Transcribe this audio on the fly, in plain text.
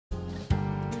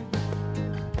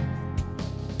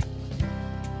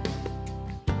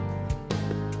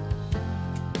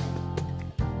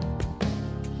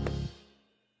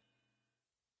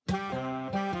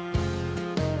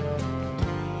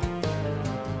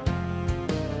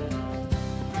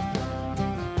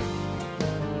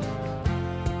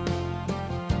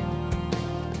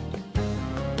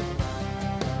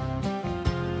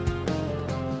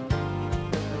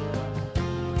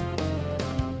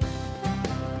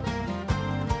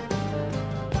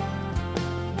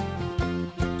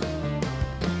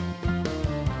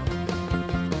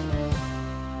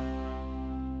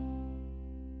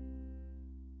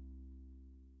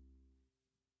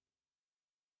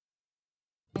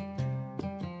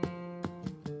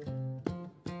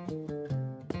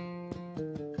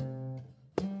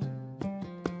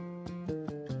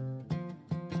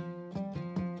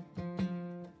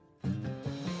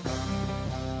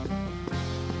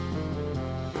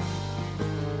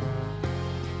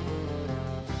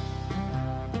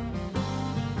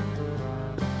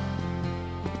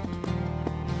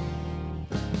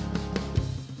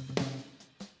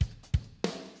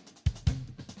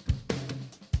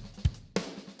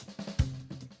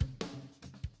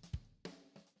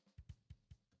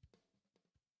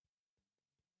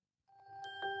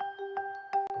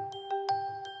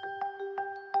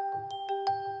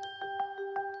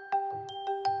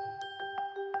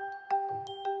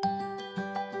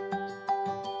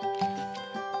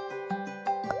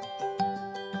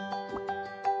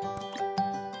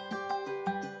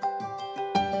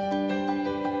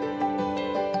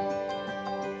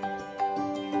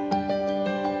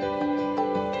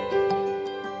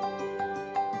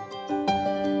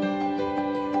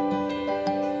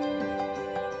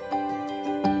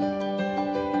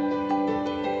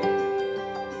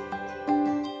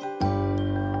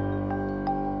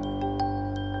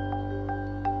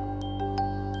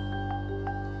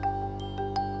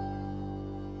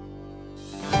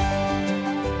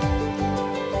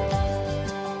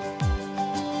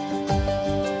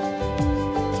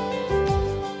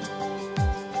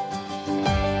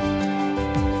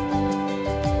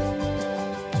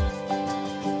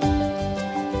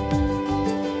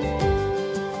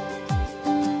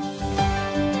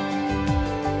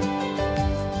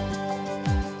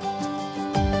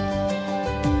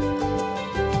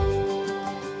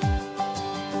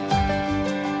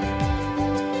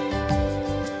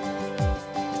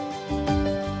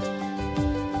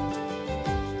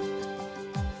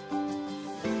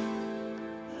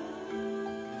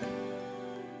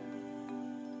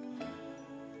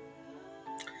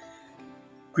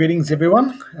Greetings,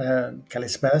 everyone.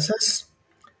 Kalisperas.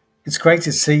 It's great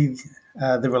to see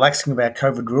the relaxing of our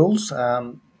COVID rules.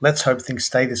 Let's hope things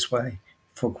stay this way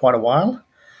for quite a while.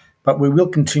 But we will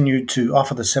continue to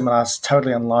offer the seminars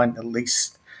totally online at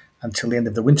least until the end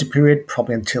of the winter period,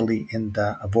 probably until the end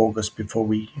of August before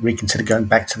we reconsider going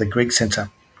back to the Greek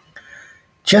Centre.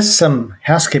 Just some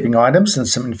housekeeping items and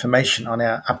some information on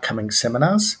our upcoming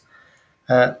seminars.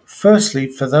 Firstly,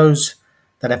 for those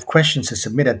that have questions to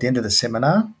submit at the end of the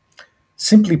seminar,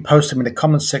 simply post them in the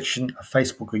comments section of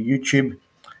Facebook or YouTube,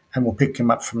 and we'll pick them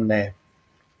up from there.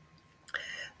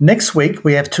 Next week,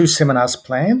 we have two seminars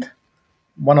planned,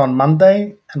 one on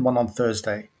Monday and one on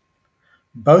Thursday.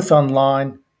 Both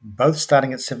online, both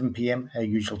starting at 7 p.m. our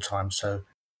usual time, so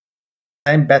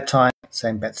same bat time,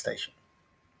 same bat station.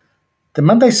 The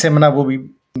Monday seminar will be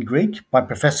in Greek by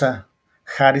Professor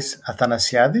Charis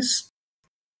Athanasiadis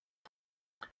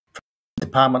from the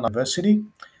Department of University,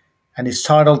 and is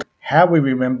titled How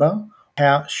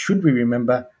Should We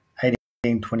Remember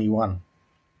 1821?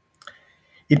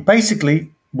 It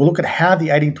basically will look at how the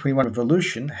 1821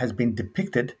 revolution has been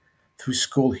depicted through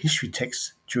school history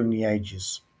texts during the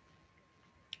ages.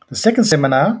 The second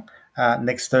seminar,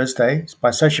 next Thursday, is by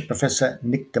Associate Professor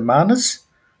Nick Demanis,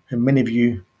 who many of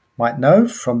you might know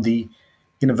from the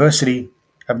University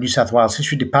of New South Wales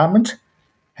History Department,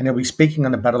 and he'll be speaking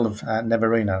on the Battle of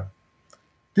Navarino.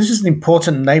 This is an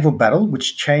important naval battle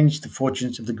which changed the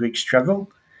fortunes of the Greek struggle,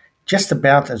 just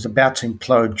about to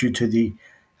implode due to the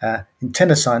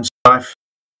internecine strife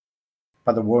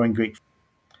by the warring Greek.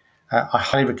 I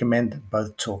highly recommend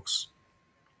both talks.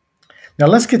 Now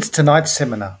let's get to tonight's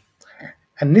seminar.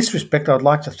 In this respect, I would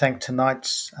like to thank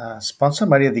tonight's sponsor,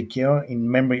 Maria Dikio,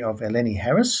 in memory of Eleni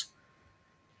Harris.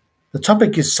 The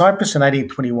topic is Cyprus in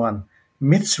 1821,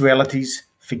 Myths, Realities,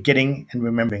 Forgetting and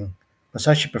Remembering.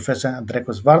 Associate Professor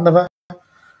Andrekos Varnava.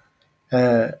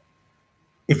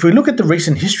 If we look at the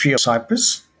recent history of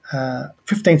Cyprus,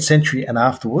 15th century and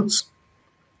afterwards,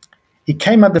 it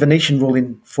came under Venetian rule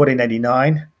in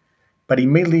 1489, but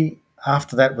immediately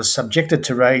after that was subjected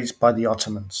to raids by the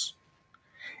Ottomans.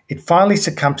 It finally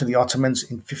succumbed to the Ottomans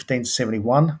in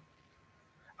 1571,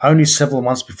 only several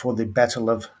months before the Battle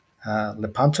of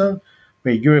Lepanto,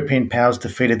 where European powers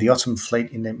defeated the Ottoman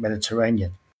fleet in the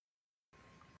Mediterranean.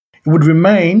 It would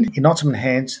remain in Ottoman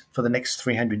hands for the next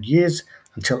 300 years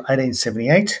until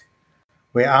 1878,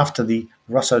 where after the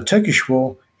Russo-Turkish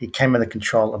War, it came under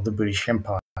control of the British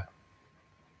Empire.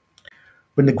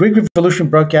 When the Greek Revolution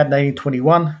broke out in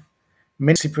 1821,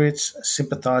 many Cypriots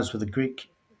sympathized with Greek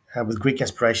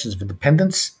aspirations of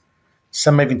independence.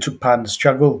 Some even took part in the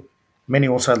struggle. Many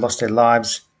also lost their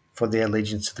lives for their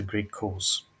allegiance to the Greek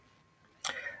cause.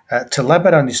 To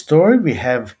elaborate on this story, we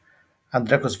have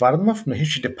Andrekos Varnava from the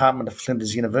History Department of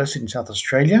Flinders University in South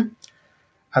Australia.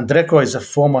 Andrekos is a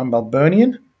former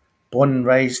Melbourneian, born and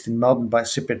raised in Melbourne by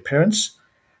Cypriot parents,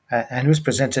 and who has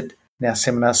presented in our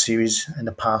seminar series in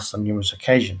the past on numerous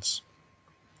occasions.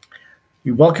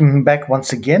 We welcome him back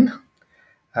once again.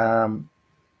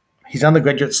 His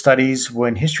undergraduate studies were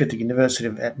in history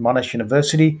at Monash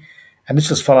University, and this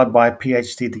was followed by a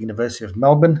PhD at the University of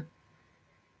Melbourne.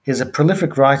 He is a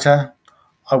prolific writer.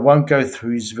 I won't go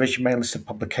through his resume list of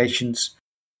publications,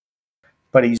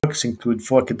 but his works include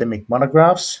 4 academic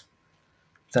monographs.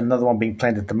 There's another one being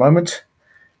planned at the moment,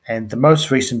 and the most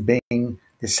recent being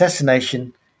The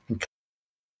Assassination in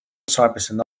Cyprus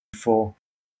in 1994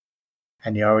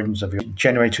 and the Origins of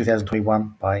January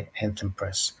 2021 by Anthem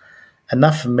Press.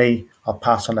 Enough from me. I'll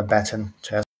pass on the baton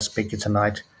to our speaker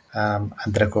tonight,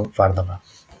 Andrekos Varnava.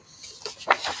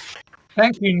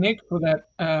 Thank you, Nick, for that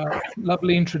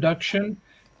lovely introduction.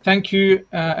 Thank you,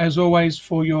 as always,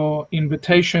 for your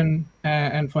invitation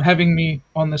and for having me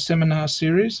on the seminar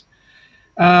series.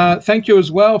 Thank you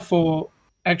as well for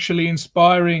actually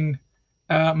inspiring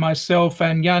myself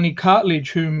and Yanni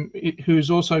Cartledge, who's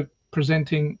also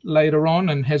presenting later on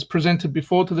and has presented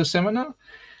before to the seminar.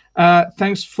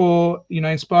 Thanks for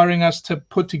inspiring us to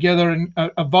put together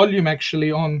a volume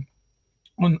actually on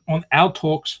our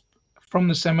talks from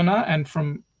the seminar and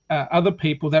from other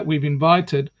people that we've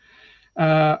invited.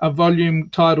 A volume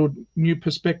titled New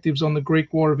Perspectives on the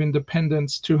Greek War of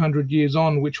Independence 200 Years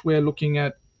On, which we're looking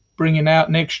at bringing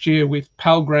out next year with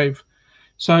Palgrave.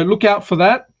 So look out for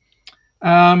that.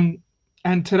 And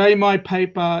today my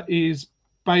paper is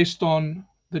based on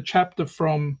the chapter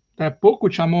from that book,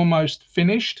 which I'm almost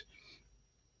finished.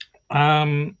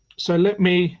 So let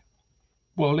me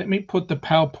put the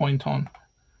PowerPoint on.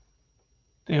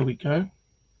 There we go.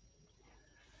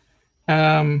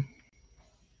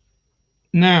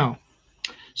 Now,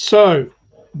 so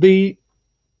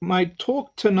my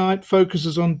talk tonight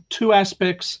focuses on 2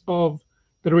 aspects of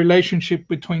the relationship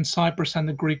between Cyprus and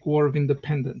the Greek War of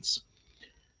Independence.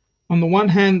 On the one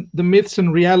hand, the myths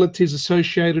and realities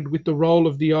associated with the role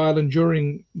of the island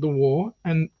during the war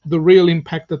and the real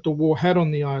impact that the war had on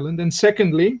the island. And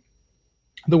secondly,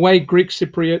 the way Greek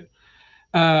Cypriot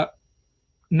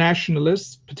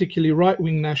nationalists, particularly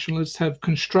right-wing nationalists, have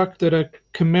constructed a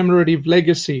commemorative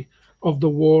legacy of the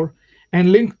war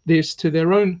and linked this to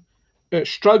their own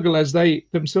struggle, as they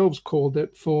themselves called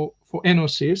it, for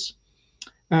enosis.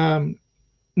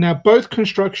 Now, both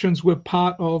constructions were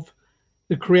part of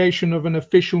the creation of an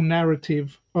official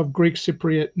narrative of Greek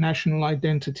Cypriot national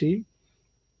identity.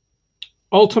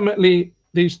 Ultimately,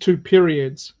 these two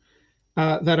periods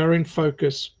that are in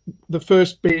focus, the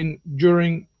first being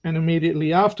during and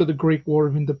immediately after the Greek War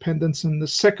of Independence, and the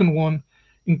second one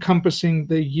encompassing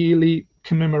the yearly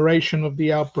commemoration of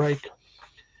the outbreak,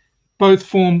 both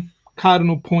form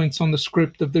cardinal points on the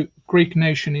script of the Greek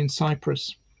nation in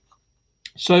Cyprus.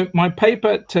 So my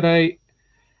paper today,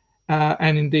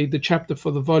 and indeed the chapter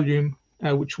for the volume,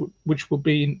 which will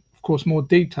be in, of course, more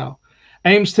detail,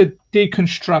 aims to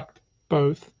deconstruct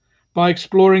both by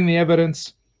exploring the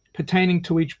evidence pertaining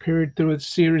to each period through a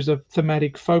series of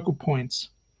thematic focal points.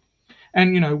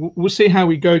 And, we'll see how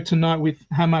we go tonight with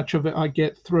how much of it I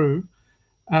get through.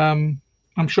 I'm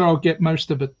sure I'll get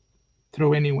most of it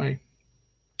through anyway.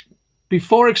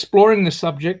 Before exploring the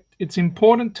subject, it's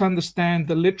important to understand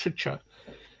the literature.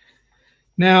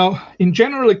 Now, in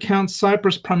general accounts,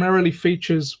 Cyprus primarily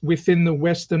features within the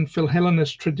Western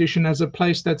Philhellenist tradition as a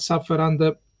place that suffered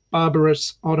under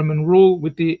barbarous Ottoman rule,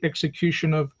 with the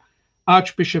execution of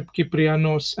Archbishop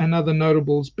Kyprianos and other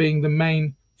notables being the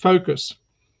main focus.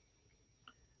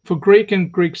 For Greek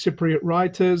and Greek Cypriot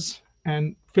writers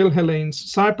and Philhellenes,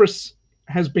 Cyprus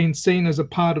has been seen as a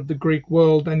part of the Greek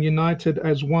world and united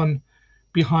as one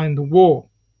behind the war.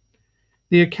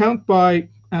 The account by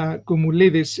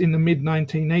Goumoulidis in the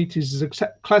mid-1980s is a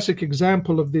classic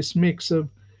example of this mix of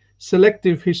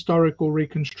selective historical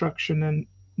reconstruction and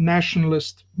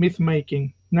nationalist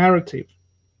myth-making narrative.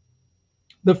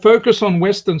 The focus on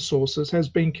Western sources has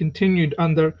been continued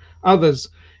under others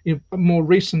in more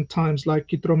recent times, like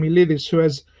Kitromilidis, who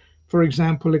has, for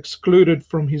example, excluded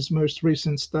from his most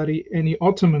recent study any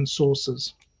Ottoman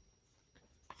sources.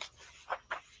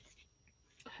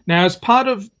 Now, as part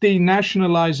of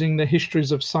denationalizing the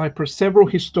histories of Cyprus, several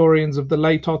historians of the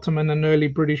late Ottoman and early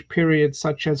British periods,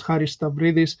 such as Haris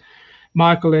Stavridis,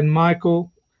 Michael N.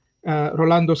 Michael,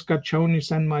 Rolandos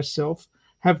Katsaounis, and myself,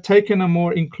 have taken a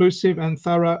more inclusive and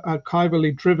thorough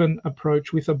archivally driven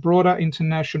approach with a broader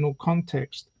international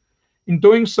context. In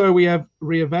doing so, we have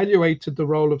reevaluated the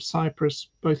role of Cyprus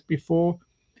both before,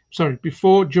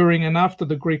 during, and after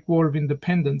the Greek War of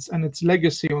Independence and its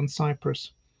legacy on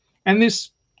Cyprus. And this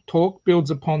talk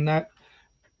builds upon that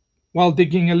while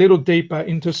digging a little deeper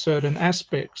into certain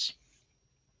aspects.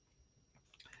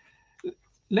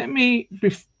 Let me,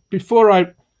 before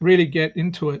I really get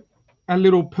into it, a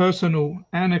little personal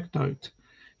anecdote.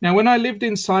 Now, when I lived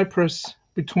in Cyprus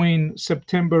between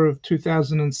September of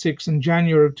 2006 and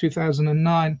January of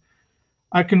 2009,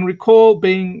 I can recall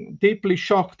being deeply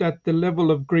shocked at the level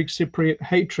of Greek Cypriot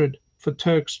hatred for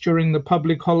Turks during the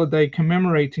public holiday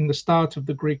commemorating the start of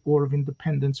the Greek War of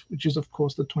Independence, which is, of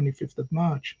course, the 25th of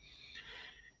March.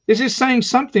 This is saying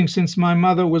something, since my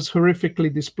mother was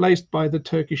horrifically displaced by the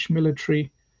Turkish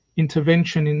military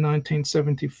intervention in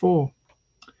 1974.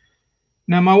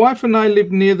 Now, my wife and I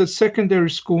lived near the secondary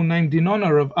school named in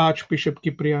honor of Archbishop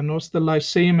Kyprianos, the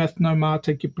Lyceum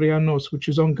Ethnomate Kyprianos, which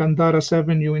is on Gandaras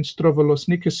Avenue in Strovolos,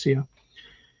 Nicosia,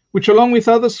 which, along with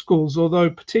other schools, although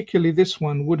particularly this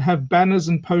one, would have banners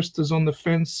and posters on the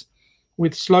fence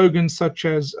with slogans such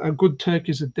as "A good Turk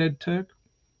is a dead Turk,"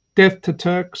 "Death to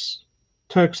Turks,"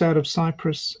 "Turks out of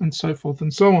Cyprus," and so forth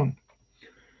and so on.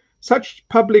 Such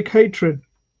public hatred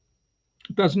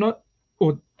does not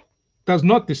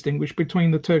distinguish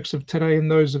between the Turks of today and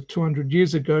those of 200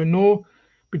 years ago, nor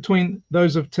between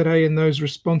those of today and those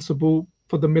responsible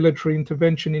for the military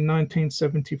intervention in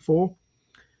 1974.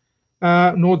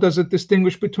 Nor does it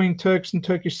distinguish between Turks and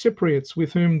Turkish Cypriots,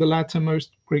 with whom the latter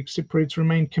most Greek Cypriots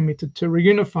remain committed to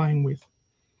reunifying with.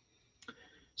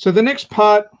 So the next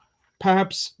part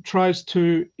perhaps tries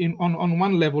to, on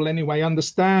one level anyway,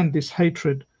 understand this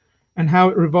hatred and how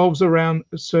it revolves around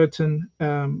certain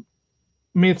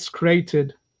myths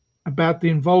created about the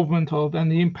involvement of and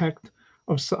the impact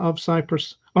of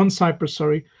Cyprus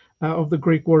of the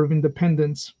Greek War of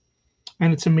Independence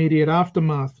and its immediate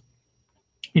aftermath.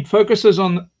 It focuses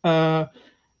on the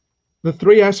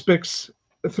three aspects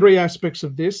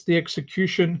of this: the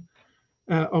execution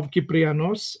of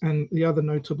Kyprianos and the other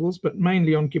notables, but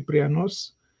mainly on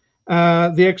Kyprianos,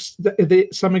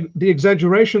 The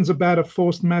exaggerations about a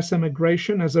forced mass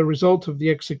emigration as a result of the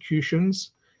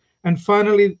executions, and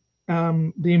finally,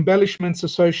 the embellishments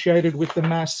associated with the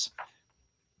mass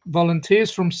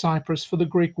volunteers from Cyprus for the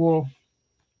Greek War,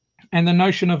 and the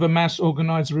notion of a mass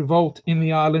organized revolt in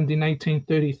the island in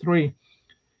 1833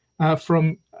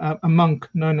 from a monk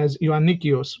known as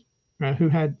Ioannikios, who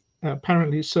had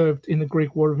apparently served in the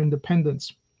Greek War of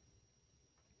Independence.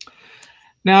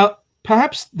 Now,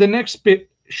 perhaps the next bit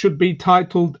should be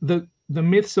titled the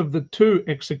myths of the two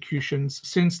executions,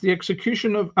 since the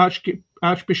execution of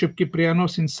Archbishop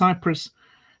Kyprianos in Cyprus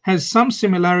has some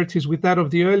similarities with that of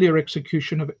the earlier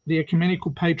execution of the ecumenical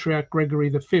patriarch Gregory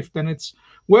V, and it's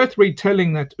worth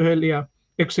retelling that earlier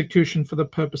execution for the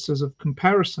purposes of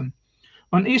comparison.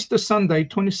 On Easter Sunday,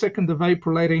 22nd of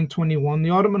April 1821, the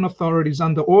Ottoman authorities,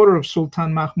 under order of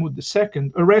Sultan Mahmud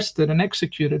II, arrested and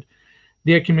executed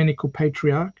the ecumenical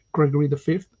patriarch Gregory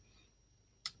V.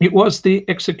 It was the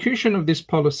execution of this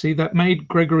policy that made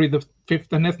Gregory V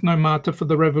an ethnomartyr for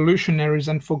the revolutionaries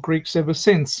and for Greeks ever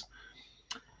since.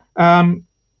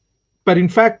 But in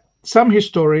fact, some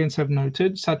historians have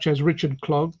noted, such as Richard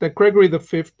Clogg, that Gregory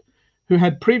V, who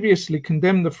had previously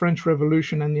condemned the French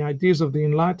Revolution and the ideas of the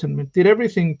Enlightenment, did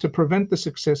everything to prevent the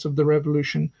success of the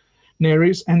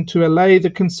revolutionaries and to allay the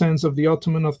concerns of the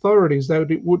Ottoman authorities that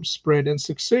it would spread and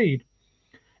succeed.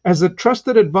 As a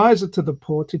trusted advisor to the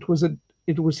Porte, it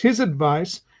was his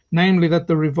advice, namely that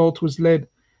the revolt was led,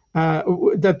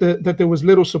 that there was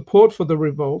little support for the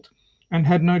revolt and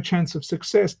had no chance of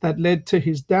success, that led to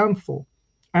his downfall,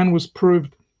 and was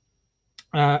proved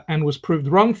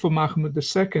wrong for Mahmud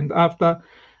II after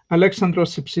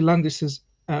Alexandros Ypsilandis'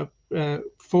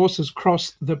 forces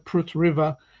crossed the Prut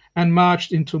River and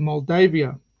marched into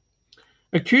Moldavia.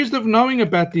 Accused of knowing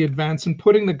about the advance and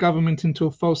putting the government into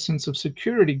a false sense of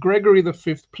security, Gregory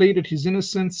V pleaded his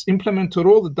innocence, implemented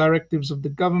all the directives of the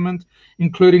government,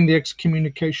 including the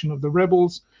excommunication of the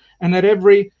rebels, and at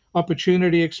every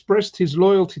opportunity expressed his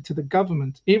loyalty to the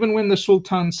government. Even when the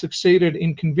Sultan succeeded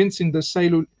in convincing the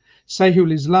Sayhul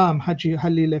Islam, Haji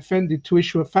Halil Effendi, to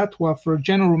issue a fatwa for a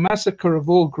general massacre of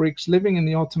all Greeks living in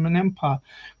the Ottoman Empire,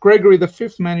 Gregory V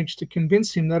managed to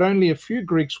convince him that only a few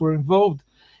Greeks were involved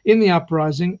in the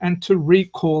uprising and to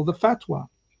recall the fatwa.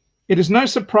 It is no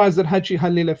surprise that Haji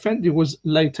Halil Effendi was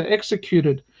later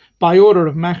executed by order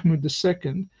of Mahmud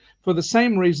II for the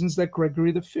same reasons that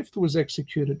Gregory V was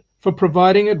executed, for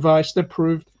providing advice that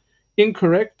proved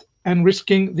incorrect and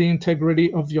risking the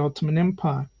integrity of the Ottoman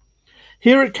Empire.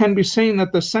 Here it can be seen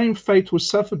that the same fate was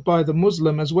suffered by the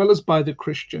Muslim as well as by the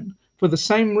Christian, for the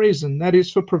same reason, that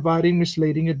is, for providing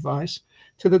misleading advice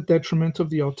to the detriment of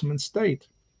the Ottoman state.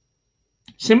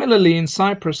 Similarly, in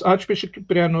Cyprus, Archbishop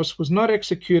Kyprianos was not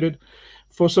executed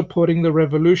for supporting the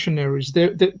revolutionaries.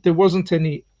 There wasn't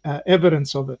any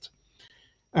evidence of it.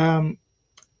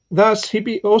 Thus,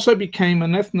 he also became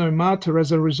an ethno-martyr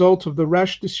as a result of the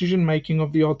rash decision-making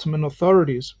of the Ottoman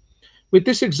authorities. With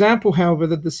this example, however,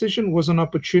 the decision was an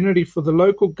opportunity for the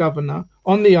local governor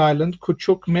on the island,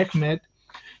 Küçük Mehmed,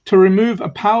 to remove a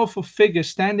powerful figure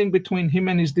standing between him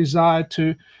and his desire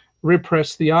to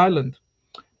repress the island.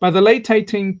 By the late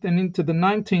 18th and into the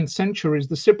 19th centuries,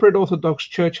 the Cypriot Orthodox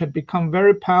Church had become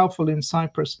very powerful in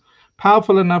Cyprus,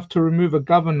 powerful enough to remove a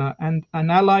governor and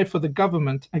an ally for the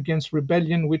government against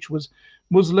rebellion which was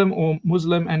Muslim or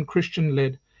Muslim and Christian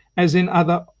led, as in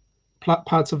other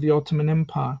parts of the Ottoman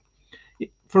Empire.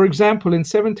 For example, in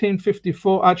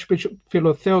 1754, Archbishop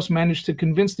Philotheos managed to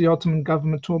convince the Ottoman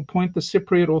government to appoint the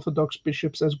Cypriot Orthodox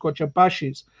bishops as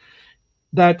Gocabashis,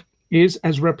 that is,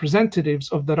 as representatives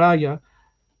of the Raya,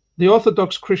 the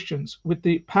Orthodox Christians, with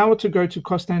the power to go to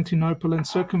Constantinople and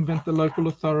circumvent the local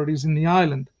authorities in the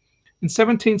island. In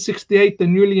 1768, the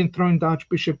newly enthroned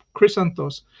Archbishop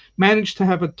Chrysanthos managed to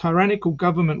have a tyrannical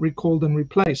government recalled and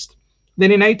replaced.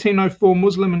 Then in 1804,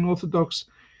 Muslim and Orthodox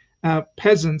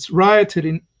peasants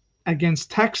rioted against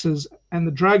taxes, and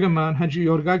the dragoman Haji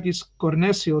Yorgakis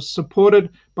Kornesios, supported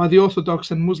by the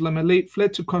Orthodox and Muslim elite,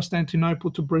 fled to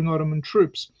Constantinople to bring Ottoman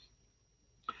troops.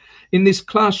 In this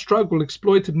class struggle,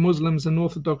 exploited Muslims and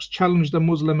Orthodox challenged the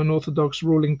Muslim and Orthodox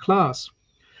ruling class.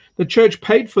 The church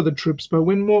paid for the troops, but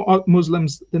when more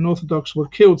Muslims than Orthodox were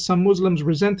killed, some Muslims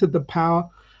resented the power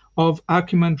of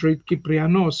Archimandrite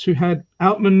Kyprianos, who had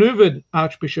outmaneuvered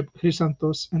Archbishop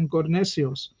Chrysanthos and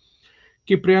Kornesios.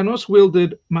 Kyprianos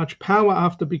wielded much power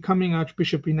after becoming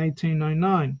archbishop in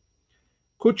 1809.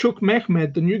 Küçük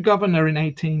Mehmed, the new governor in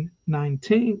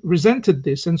 1819, resented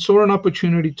this and saw an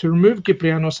opportunity to remove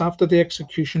Kyprianos after the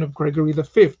execution of Gregory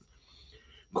V.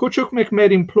 Küçük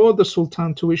Mehmed implored the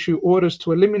Sultan to issue orders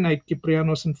to eliminate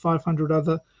Kyprianos and 500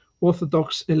 other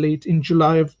Orthodox elite in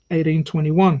July of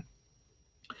 1821.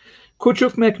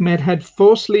 Kuchuk Mehmed had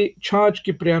falsely charged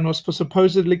Kyprianos for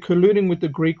supposedly colluding with the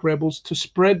Greek rebels to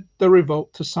spread the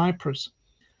revolt to Cyprus.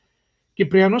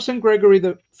 Kyprianos and Gregory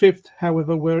V,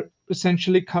 however, were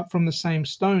essentially cut from the same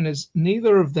stone, as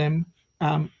neither of them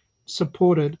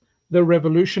supported the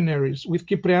revolutionaries. With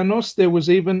Kyprianos,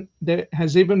 there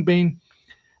has even been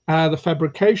the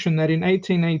fabrication that in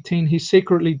 1818 he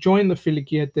secretly joined the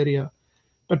Filikieteria.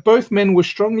 But both men were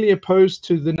strongly opposed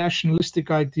to the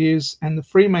nationalistic ideas and the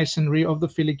Freemasonry of the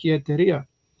Filikieteria.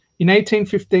 In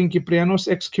 1815, Kyprianos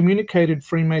excommunicated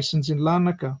Freemasons in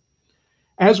Larnaca.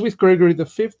 As with Gregory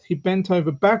V, he bent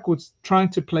over backwards trying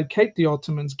to placate the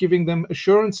Ottomans, giving them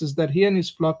assurances that he and his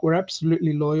flock were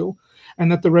absolutely loyal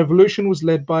and that the revolution was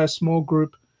led by a small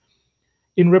group.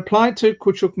 In reply to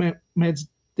Kuchuk Mehmed's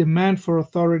demand for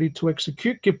authority to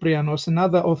execute Kyprianos and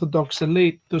other Orthodox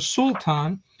elite, the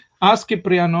Sultan asked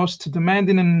Kyprianos to demand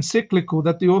in an encyclical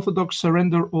that the Orthodox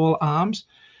surrender all arms,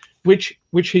 which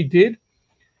he did.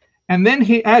 And then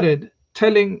he added,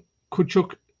 telling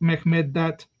Kuchuk Mehmed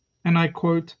that, and I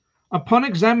quote, "Upon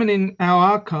examining our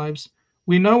archives,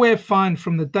 we nowhere find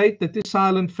from the date that this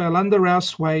island fell under our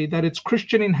sway that its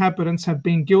Christian inhabitants have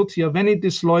been guilty of any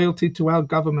disloyalty to our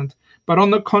government. But on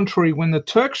the contrary, when the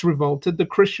Turks revolted, the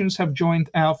Christians have joined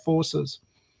our forces."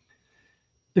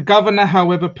 The governor,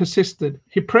 however, persisted.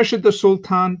 He pressured the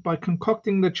Sultan by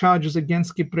concocting the charges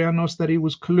against Kyprianos that he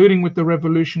was colluding with the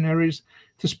revolutionaries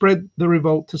to spread the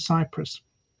revolt to Cyprus.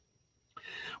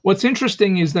 What's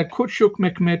interesting is that Kuchuk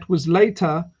Mehmed was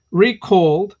later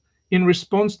recalled in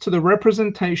response to the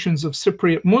representations of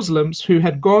Cypriot Muslims who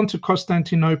had gone to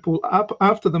Constantinople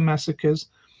after the massacres.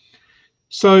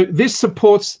 So this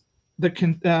supports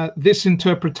this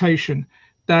interpretation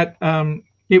that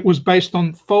it was based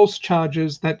on false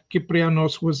charges that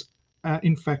Kyprianos was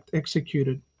in fact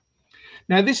executed.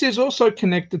 Now, this is also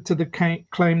connected to the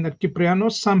claim that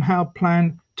Kyprianos somehow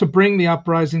planned to bring the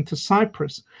uprising to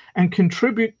Cyprus and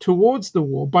contribute towards the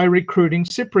war by recruiting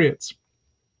Cypriots.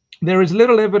 There is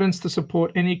little evidence to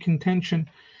support any contention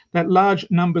that large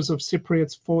numbers of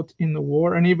Cypriots fought in the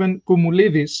war, and even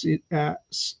Goumoulidis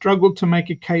struggled to make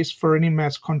a case for any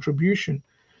mass contribution.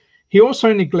 He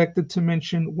also neglected to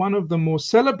mention one of the more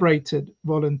celebrated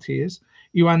volunteers,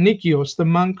 Ioannikios, the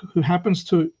monk who happens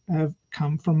to have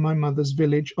come from my mother's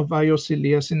village of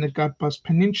Iosilias in the Karpas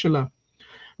Peninsula.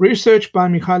 Research by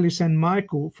Michalis and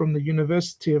Michael from the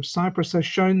University of Cyprus has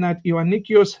shown that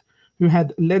Ioannikios, who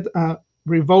had led a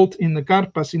revolt in the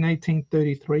Karpas in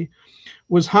 1833,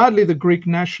 was hardly the Greek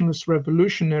nationalist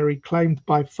revolutionary claimed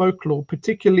by folklore,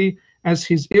 particularly as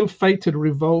his ill-fated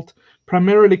revolt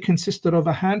primarily consisted of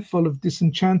a handful of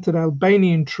disenchanted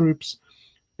Albanian troops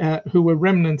who were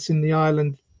remnants in the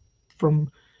island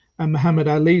from Muhammad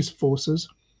Ali's forces,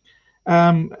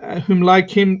 whom, like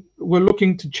him, were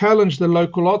looking to challenge the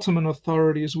local Ottoman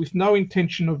authorities with no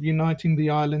intention of uniting the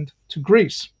island to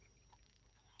Greece.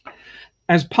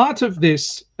 As part of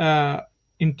this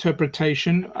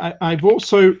interpretation, I've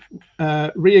also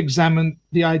re-examined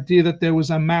the idea that there was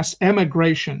a mass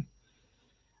emigration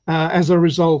as a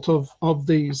result of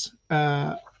these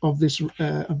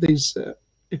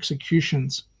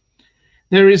executions.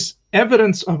 There is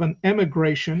evidence of an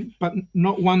emigration, but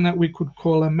not one that we could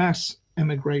call a mass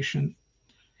emigration.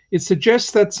 It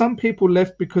suggests that some people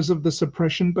left because of the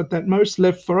suppression, but that most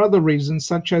left for other reasons,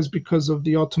 such as because of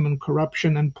the Ottoman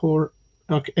corruption and poor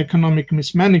economic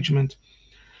mismanagement.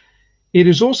 It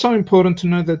is also important to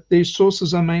know that these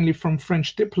sources are mainly from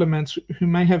French diplomats who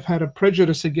may have had a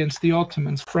prejudice against the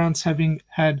Ottomans, France having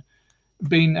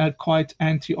been quite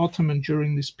anti-Ottoman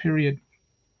during this period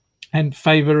and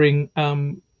favoring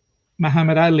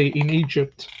Muhammad Ali in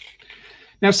Egypt.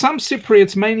 Now, some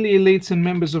Cypriots, mainly elites and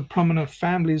members of prominent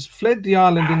families, fled the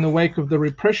island in the wake of the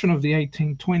repression of the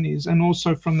 1820s and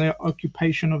also from their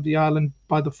occupation of the island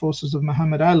by the forces of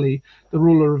Muhammad Ali, the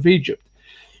ruler of Egypt.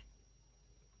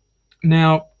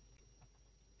 Now,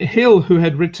 Hill, who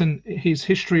had written his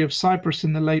history of Cyprus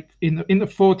in the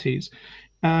 40s,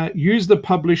 used the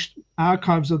published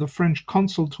archives of the French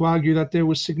consul to argue that there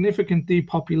was significant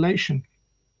depopulation.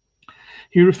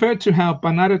 He referred to how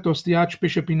Banaretos, the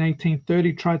archbishop in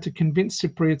 1830, tried to convince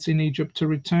Cypriots in Egypt to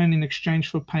return in exchange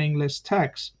for paying less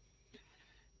tax.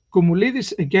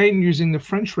 Goumoulidis, again using the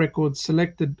French records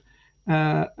selected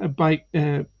by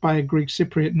a Greek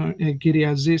Cypriot,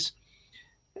 Gyriazis,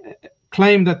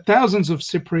 claimed that thousands of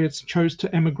Cypriots chose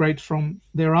to emigrate from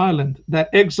their island, that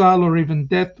exile or even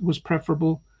death was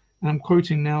preferable, and I'm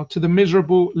quoting now, to the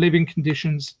miserable living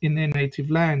conditions in their native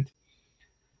land.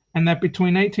 And that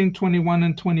between 1821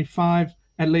 and 25,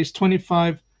 at least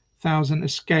 25,000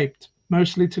 escaped.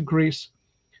 mostly to Greece,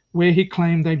 where he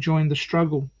claimed they joined the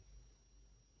struggle.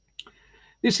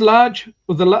 This large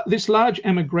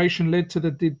emigration led to the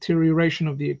deterioration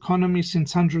of the economy,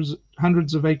 since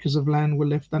hundreds of acres of land were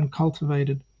left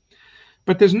uncultivated.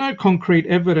 But there's no concrete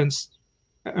evidence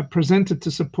presented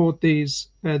to support these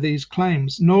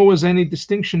claims, nor was any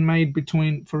distinction made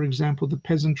between, for example, the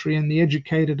peasantry and the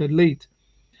educated elite.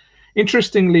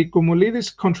 Interestingly,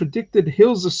 Koumoulidis contradicted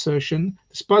Hill's assertion,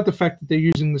 despite the fact that they're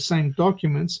using the same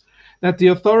documents, that the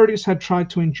authorities had tried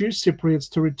to induce Cypriots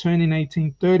to return in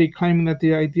 1830, claiming that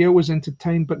the idea was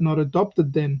entertained but not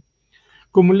adopted then.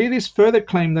 Koumoulidis further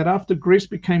claimed that after Greece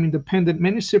became independent,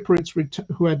 many Cypriots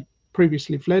who had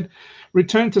previously fled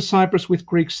returned to Cyprus with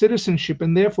Greek citizenship,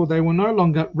 and therefore they were no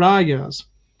longer rayas,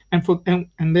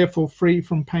 and therefore free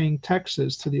from paying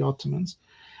taxes to the Ottomans,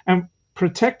 and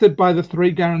protected by the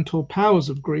three guarantor powers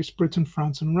of Greece, Britain,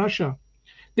 France, and Russia.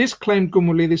 This, claimed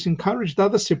Koumoulidis, encouraged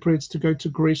other Cypriots to go to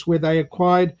Greece, where they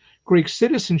acquired Greek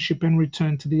citizenship and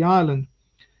returned to the island.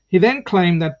 He then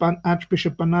claimed that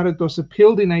Archbishop Banaretos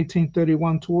appealed in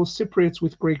 1831 to all Cypriots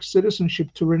with Greek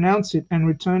citizenship to renounce it and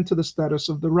return to the status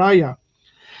of the Raya.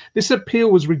 This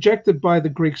appeal was rejected by the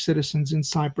Greek citizens in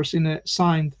Cyprus in a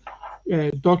signed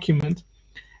document,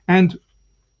 and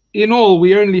in all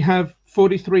we only have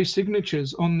 43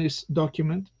 signatures on this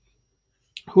document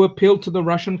who appealed to the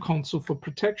Russian consul for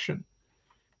protection.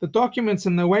 The documents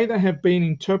and the way they have been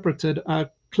interpreted are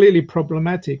clearly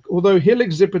problematic. Although Hill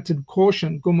exhibited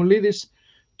caution, Koumoulidis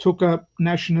took a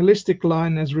nationalistic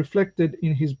line as reflected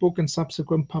in his book and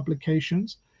subsequent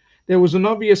publications. There was an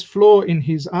obvious flaw in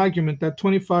his argument that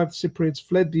 25 Cypriots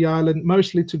fled the island,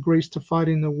 mostly to Greece, to fight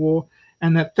in the war,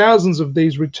 and that thousands of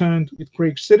these returned with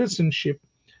Greek citizenship,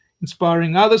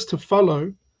 inspiring others to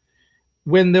follow,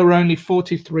 when there were only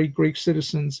 43 Greek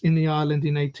citizens in the island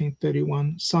in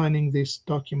 1831 signing this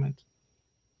document.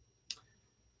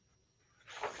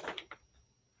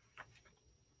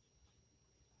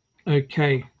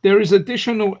 Okay, there is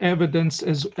additional evidence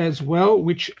as well,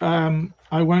 which I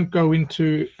won't go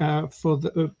into for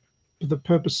the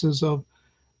purposes of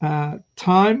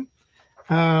time,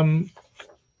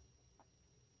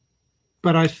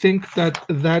 but I think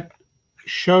that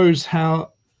shows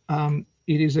how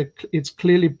it's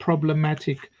clearly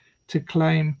problematic to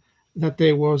claim that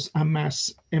there was a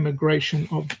mass emigration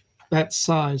of that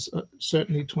size,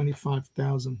 certainly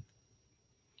 25,000.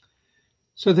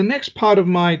 So the next part of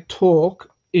my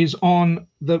talk is on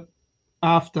the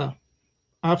after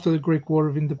the Greek War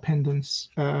of Independence,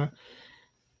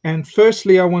 and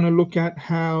firstly I want to look at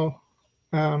how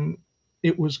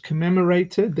it was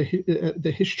commemorated,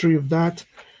 the history of that,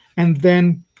 and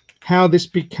then how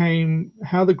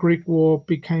the Greek War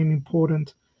became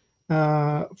important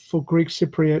for Greek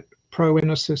Cypriot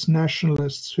pro-Enosis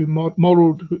nationalists who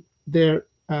modeled their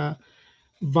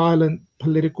violent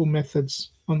political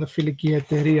methods on the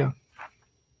Philikieteria.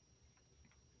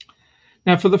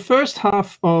 Now, for the first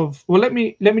half of, well, let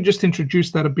me just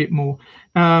introduce that a bit more.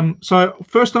 So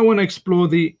first, I want to explore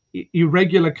the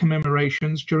irregular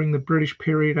commemorations during the British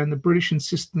period and the British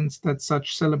insistence that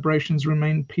such celebrations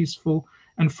remain peaceful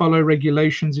and follow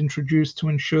regulations introduced to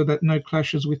ensure that no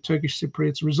clashes with Turkish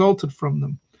Cypriots resulted from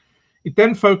them. It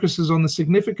then focuses on the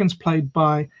significance played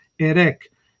by EREK,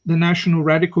 the National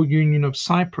Radical Union of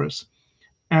Cyprus,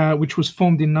 which was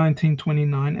formed in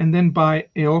 1929, and then by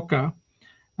EOKA,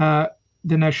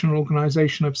 the National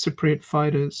Organization of Cypriot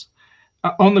Fighters,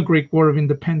 on the Greek War of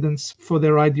Independence for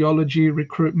their ideology,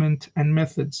 recruitment, and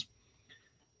methods.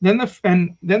 Then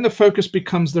the focus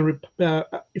becomes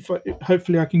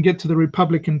hopefully I can get to the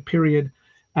Republican period,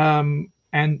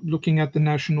 and looking at the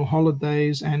national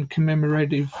holidays and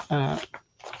commemorative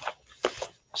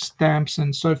stamps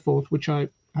and so forth, which I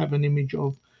have an image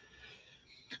of.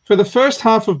 For the first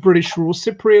half of British rule,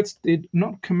 Cypriots did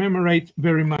not commemorate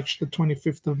very much the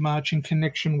 25th of March in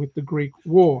connection with the Greek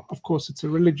War. Of course, it's a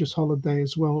religious holiday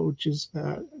as well, which is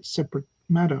a separate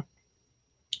matter.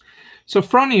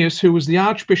 Sophronius, who was the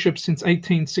archbishop since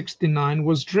 1869,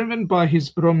 was driven by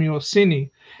his Romiosini,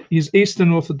 his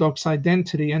Eastern Orthodox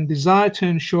identity, and desire to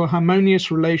ensure harmonious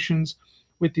relations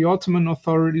with the Ottoman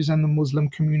authorities and the Muslim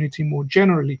community more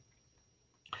generally.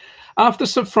 After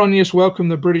Sophronius welcomed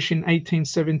the British in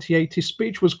 1878, his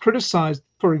speech was criticized,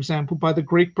 for example, by the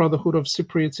Greek Brotherhood of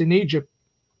Cypriots in Egypt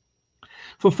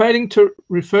for failing to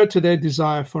refer to their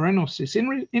desire for enosis.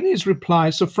 In his reply,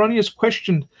 Sophronius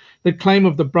questioned the claim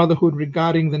of the Brotherhood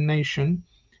regarding the nation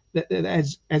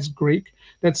as Greek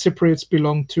that Cypriots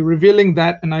belonged to, revealing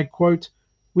that, and I quote,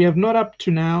 "We have not up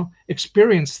to now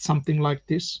experienced something like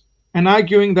this," and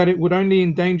arguing that it would only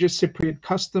endanger Cypriot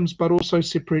customs but also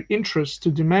Cypriot interests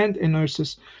to demand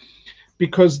enosis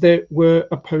because there were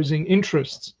opposing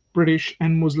interests, British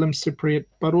and Muslim Cypriot,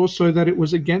 but also that it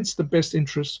was against the best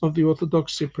interests of the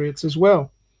Orthodox Cypriots as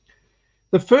well.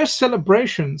 The first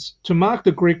celebrations to mark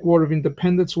the Greek War of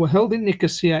Independence were held in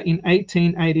Nicosia in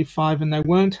 1885, and they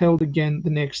weren't held again the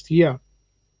next year.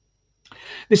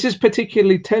 This is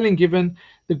particularly telling given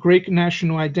the Greek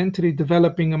national identity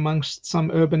developing amongst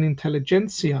some urban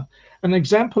intelligentsia. An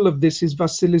example of this is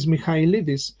Vasilis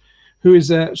Michailidis, who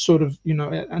is a sort of,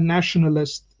 a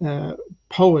nationalist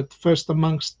poet, first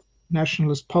amongst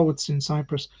nationalist poets in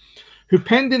Cyprus, who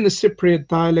penned in the Cypriot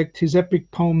dialect his epic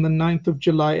poem, The 9th of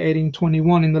July,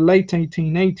 1821, in the late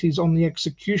 1880s on the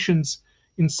executions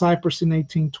in Cyprus in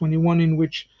 1821, in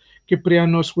which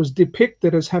Kyprianos was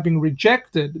depicted as having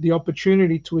rejected the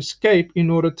opportunity to escape in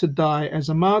order to die as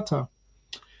a martyr.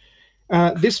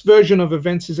 This version of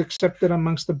events is accepted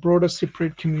amongst the broader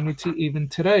Cypriot community even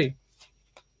today,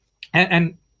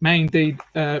 and may indeed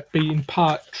be in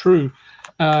part true,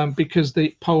 because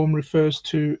the poem refers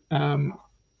to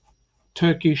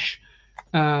Turkish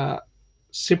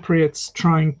Cypriots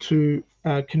trying to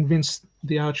convince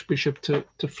the Archbishop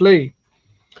to flee.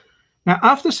 Now,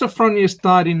 after Sophronius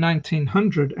died in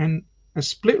 1900, and a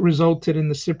split resulted in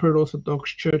the Cypriot Orthodox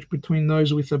Church between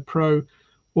those with a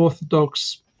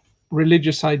pro-Orthodox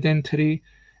religious identity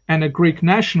and a Greek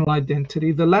national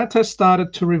identity, the latter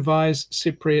started to revise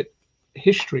Cypriot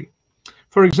history.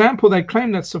 For example, they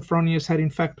claimed that Sophronius had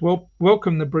in fact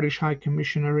welcomed the British High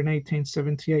Commissioner in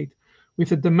 1878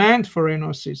 with a demand for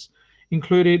enosis,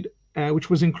 which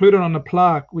was included on a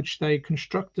plaque which they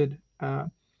constructed,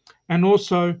 and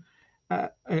also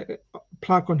a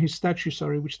plaque on his statue,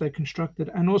 which they constructed,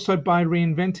 and also by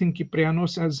reinventing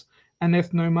Kyprianos as an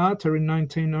ethnomartyr in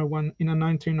 1901 in a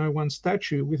 1901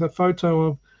 statue, with a photo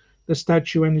of the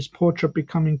statue and his portrait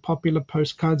becoming popular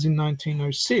postcards in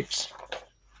 1906.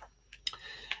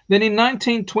 Then in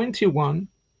 1921,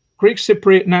 Greek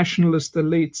Cypriot nationalist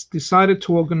elites decided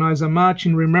to organize a march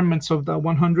in remembrance of the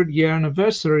 100-year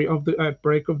anniversary of the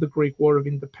outbreak of the Greek War of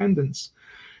Independence.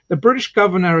 The British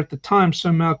governor at the time,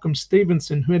 Sir Malcolm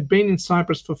Stevenson, who had been in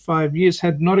Cyprus for 5 years,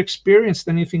 had not experienced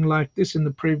anything like this in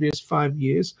the previous 5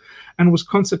 years, and was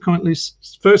consequently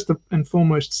first and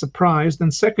foremost surprised,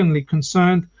 and secondly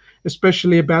concerned,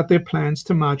 especially about their plans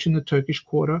to march in the Turkish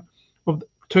quarters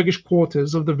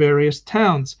of the various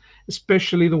towns,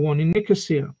 especially the one in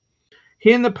Nicosia.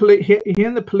 He and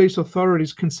the police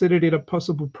authorities considered it a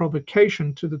possible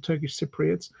provocation to the Turkish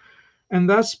Cypriots, and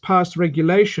thus passed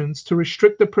regulations to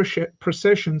restrict the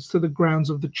processions to the grounds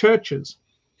of the churches.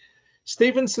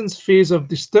 Stevenson's fears of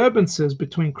disturbances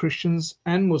between Christians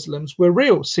and Muslims were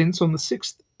real, since on the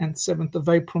 6th and 7th of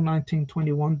April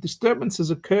 1921,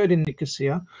 disturbances occurred in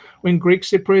Nicosia when Greek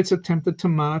Cypriots attempted to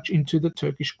march into the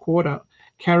Turkish quarter,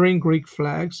 carrying Greek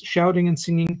flags, shouting and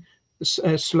singing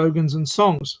slogans and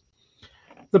songs.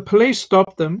 The police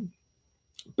stopped them,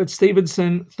 but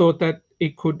Stevenson thought that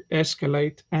it could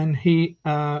escalate, and he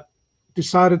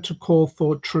decided to call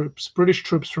for British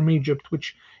troops from Egypt,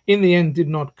 which in the end did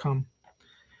not come.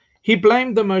 He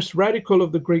blamed the most radical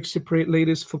of the Greek Cypriot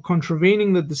leaders for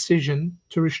contravening the decision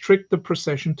to restrict the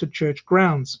procession to church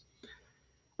grounds.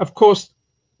 Of course,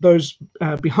 those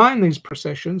behind these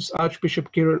processions,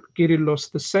 Archbishop Kyrillos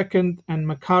II and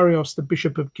Makarios, the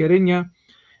Bishop of Kerinya,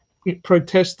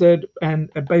 protested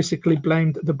and basically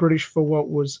blamed the British for what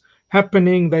was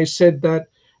happening. They said that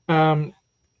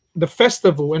the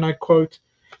festival, and I quote,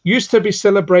 used to be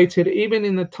celebrated even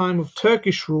in the time of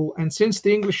Turkish rule, and since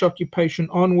the English occupation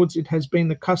onwards, it has been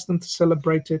the custom to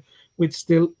celebrate it with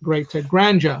still greater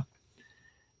grandeur.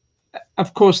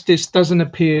 Of course, this doesn't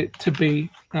appear to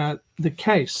be the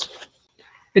case.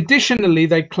 Additionally,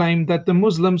 they claimed that the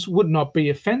Muslims would not be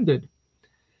offended.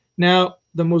 Now,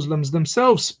 the Muslims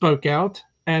themselves spoke out,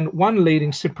 and one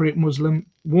leading Cypriot Muslim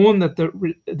warned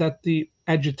that the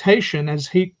agitation, as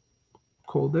he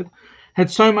called it, had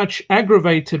so much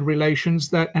aggravated relations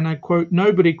that, and I quote,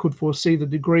 nobody could foresee the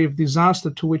degree of disaster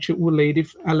to which it will lead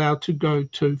if allowed to go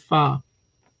too far.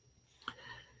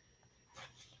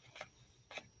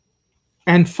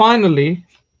 And finally,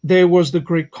 there was the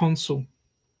Greek consul,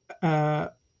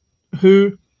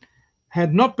 who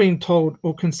had not been told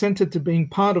or consented to being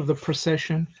part of the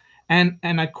procession, and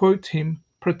I quote him,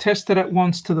 protested at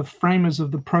once to the framers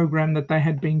of the program that they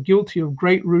had been guilty of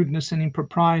great rudeness and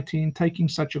impropriety in taking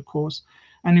such a course,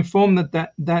 and informed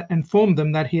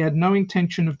them that he had no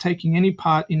intention of taking any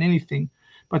part in anything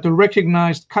but the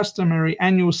recognized customary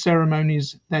annual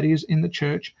ceremonies, that is, in the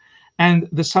church, and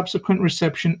the subsequent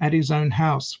reception at his own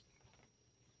house.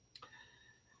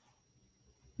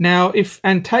 Now, if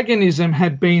antagonism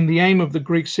had been the aim of the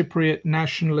Greek Cypriot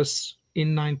nationalists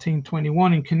in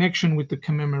 1921 in connection with the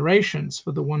commemorations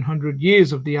for the 100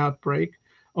 years of the outbreak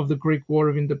of the Greek War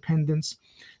of Independence,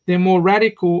 their more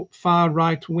radical far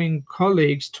right-wing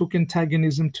colleagues took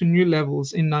antagonism to new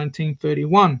levels in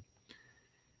 1931.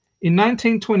 In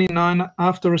 1929,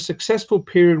 after a successful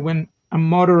period when a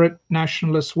moderate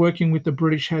nationalist working with the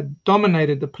British had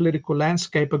dominated the political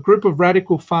landscape, a group of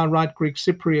radical far-right Greek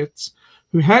Cypriots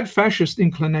who had fascist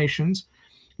inclinations,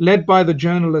 led by the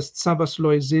journalist Savas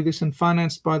Loizidis and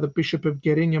financed by the Bishop of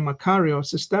Gerinia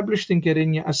Makarios, established in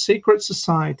Gerinia a secret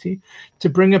society to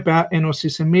bring about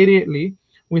enosis immediately,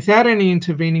 without any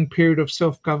intervening period of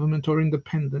self-government or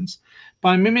independence,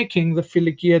 by mimicking the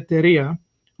Philikiateria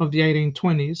of the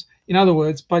 1820s, in other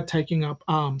words, by taking up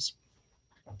arms.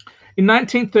 In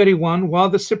 1931, while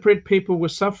the Cypriot people were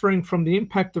suffering from the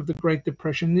impact of the Great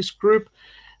Depression, this group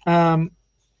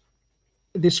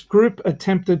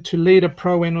attempted to lead a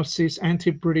pro-enosis,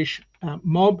 anti-British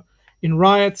mob in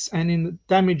riots and in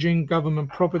damaging government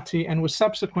property, and was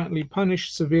subsequently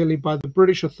punished severely by the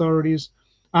British authorities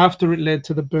after it led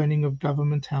to the burning of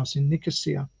Government House in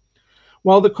Nicosia.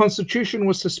 While the constitution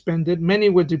was suspended, many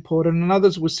were deported and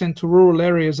others were sent to rural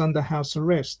areas under house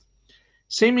arrest.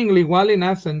 Seemingly, while in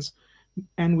Athens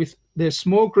and with their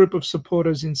small group of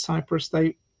supporters in Cyprus,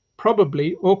 they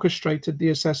probably orchestrated the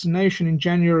assassination in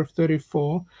January of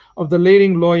 34 of the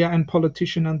leading lawyer and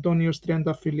politician Antonios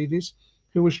Triantafylidis,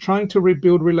 who was trying to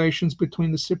rebuild relations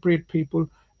between the Cypriot people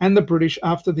and the British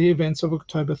after the events of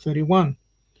October 31.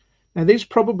 Now, these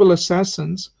probable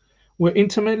assassins were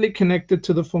intimately connected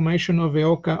to the formation of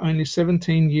EOKA only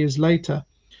 17 years later,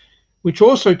 which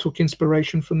also took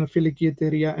inspiration from the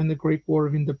Philikiateria and the Greek War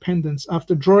of Independence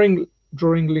after drawing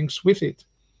links with it.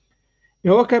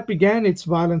 EOKA began its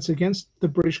violence against the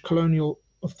British colonial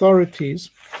authorities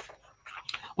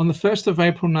on the 1st of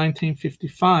April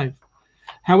 1955.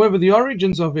 However, the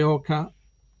origins of EOKA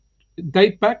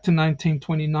date back to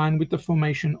 1929 with the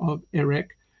formation of EREK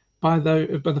by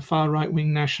the far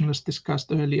right-wing nationalists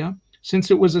discussed earlier,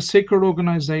 since it was a secret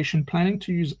organization planning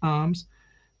to use arms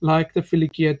like the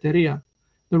Philikiateria.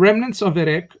 The remnants of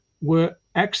EREK were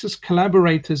Axis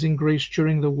collaborators in Greece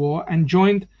during the war and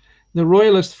joined the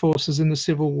royalist forces in the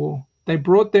civil war. They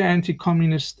brought their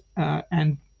anti-communist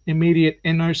and immediate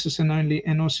enosis and only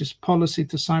enosis policy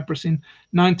to Cyprus in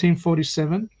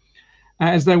 1947,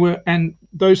 as they were, and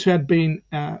those who had been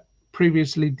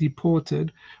previously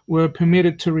deported were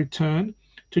permitted to return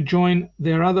to join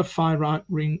their other far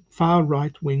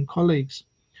right-wing colleagues.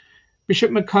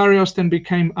 Bishop Makarios then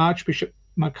became Archbishop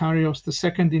Makarios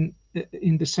II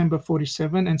in December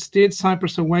 47 and steered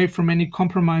Cyprus away from any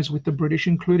compromise with the British,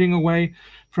 including away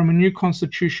from a new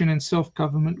constitution and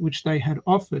self-government which they had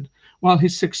offered, while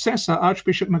his successor,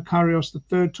 Archbishop Makarios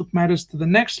III, took matters to the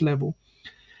next level.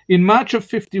 In March of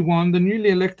 51, the newly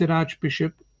elected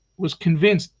Archbishop was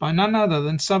convinced by none other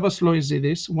than Savas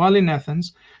Loizidis, while in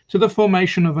Athens, to the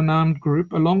formation of an armed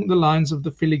group along the lines of the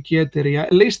Philikiateria.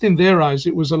 At least in their eyes,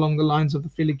 it was along the lines of the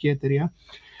Philikiateria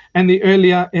and the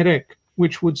earlier EREK,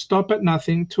 which would stop at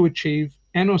nothing to achieve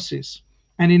enosis.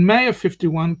 And in May of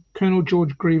 51, Colonel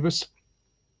George Grievous,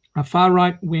 a far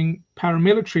right-wing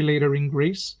paramilitary leader in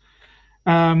Greece,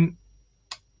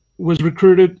 was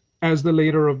recruited as the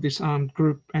leader of this armed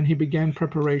group, and he began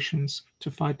preparations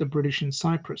to fight the British in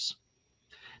Cyprus.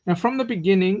 Now, from the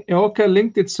beginning, EOKA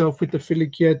linked itself with the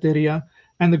Philikiateria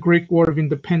and the Greek War of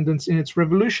Independence. In its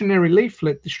revolutionary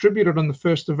leaflet distributed on the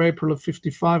 1st of April of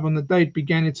 55, on the date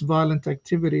began its violent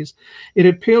activities, it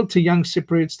appealed to young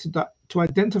Cypriots to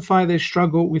identify their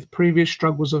struggle with previous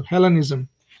struggles of Hellenism.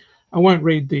 I won't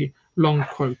read the long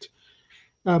quote.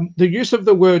 The use of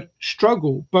the word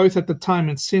struggle, both at the time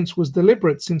and since, was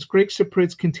deliberate, since Greek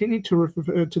Cypriots continued to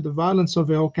refer to the violence of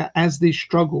EOKA as the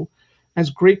struggle, as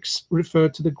Greeks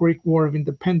referred to the Greek War of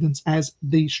Independence as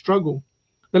the struggle.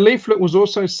 The leaflet was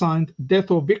also signed Death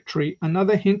or Victory,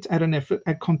 another hint at an effort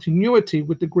at continuity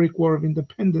with the Greek War of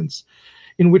Independence,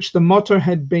 in which the motto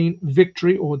had been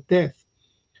victory or death.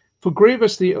 For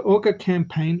Grievous, the EOKA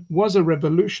campaign was a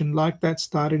revolution like that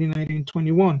started in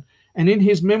 1821, and in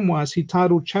his memoirs he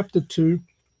titled Chapter 2,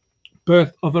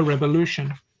 Birth of a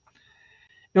Revolution.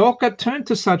 EOKA turned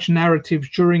to such narratives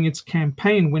during its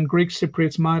campaign when Greek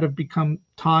Cypriots might have become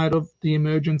tired of the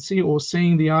emergency or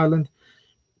seeing the island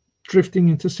drifting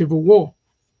into civil war,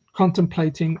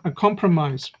 contemplating a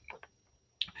compromise.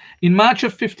 In March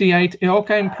of 58,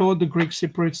 EOKA implored the Greek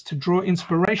Cypriots to draw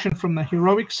inspiration from the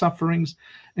heroic sufferings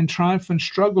and triumphant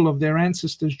struggle of their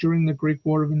ancestors during the Greek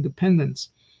War of Independence.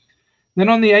 Then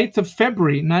on the 8th of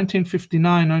February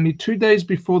 1959, only 2 days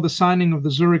before the signing of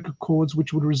the Zurich Accords,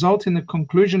 which would result in the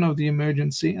conclusion of the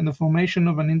emergency and the formation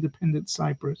of an independent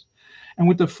Cyprus, And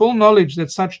with the full knowledge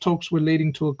that such talks were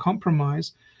leading to a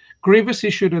compromise, Grievous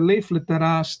issued a leaflet that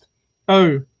asked,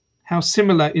 "Oh, how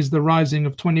similar is the rising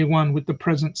of 21 with the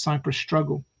present Cyprus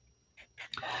struggle?"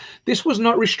 This was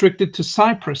not restricted to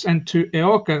Cyprus and to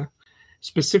Eoka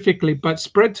specifically, but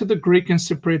spread to the Greek and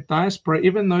Cypriot diaspora,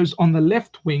 even those on the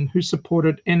left wing who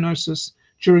supported Enosis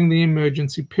during the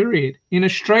emergency period. In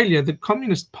Australia, the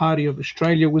Communist Party of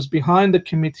Australia was behind the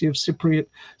Committee of Cypriot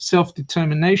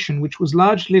Self-Determination, which was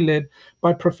largely led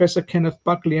by Professor Kenneth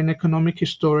Buckley, an economic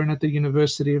historian at the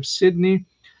University of Sydney.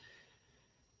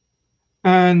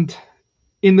 And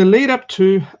in the lead up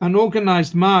to an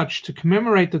organized march to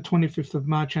commemorate the 25th of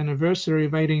March anniversary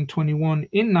of 1821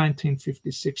 in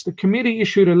 1956, the committee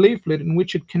issued a leaflet in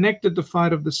which it connected the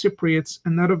fight of the Cypriots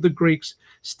and that of the Greeks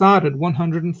started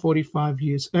 145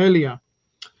 years earlier.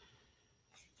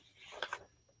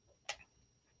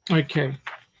 Okay,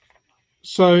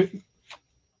 so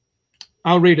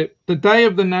I'll read it. "The day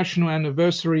of the national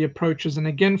anniversary approaches and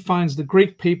again finds the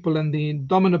Greek people and the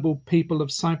indomitable people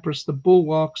of Cyprus the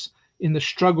bulwarks in the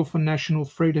struggle for national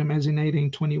freedom as in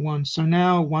 1821. So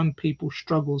now one people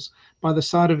struggles by the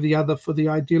side of the other for the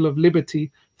ideal of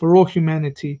liberty for all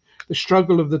humanity. The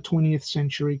struggle of the 20th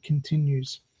century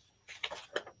continues."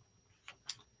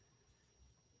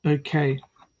 Okay.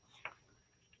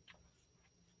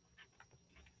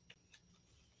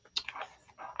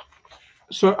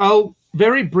 So I'll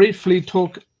very briefly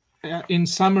talk in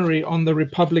summary on the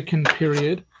Republican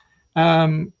period,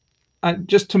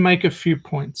 just to make a few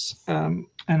points, and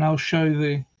I'll show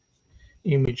the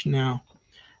image now.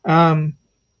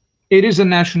 It is a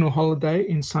national holiday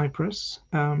in Cyprus.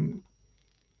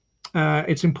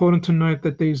 It's important to note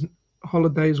that these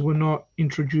holidays were not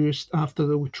introduced after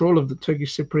the withdrawal of the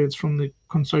Turkish Cypriots from the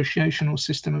consociational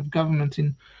system of government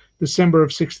in December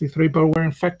of '63, but were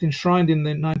in fact enshrined in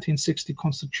the 1960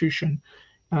 Constitution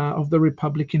of the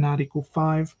Republic in Article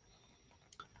 5.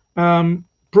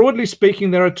 Broadly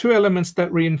speaking, there are two elements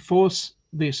that reinforce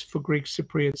this for Greek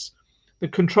Cypriots: the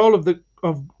control of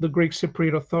the Greek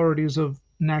Cypriot authorities of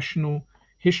national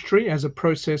history as a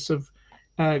process of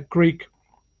Greek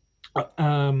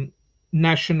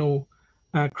national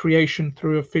creation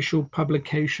through official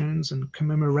publications and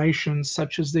commemorations,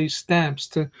 such as these stamps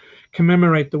to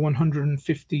commemorate the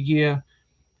 150-year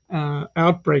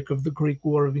outbreak of the Greek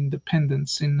War of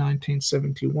Independence in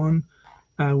 1971,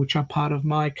 which are part of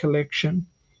my collection,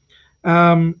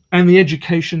 and the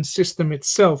education system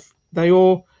itself. They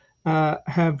all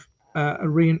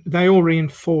they all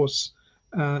reinforce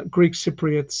Greek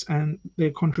Cypriots and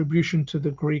their contribution to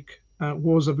the Greek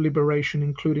wars of liberation,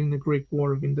 including the Greek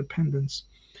War of Independence.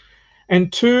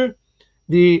 And two,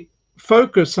 the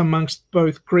focus amongst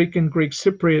both Greek and Greek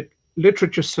Cypriot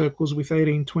literature circles with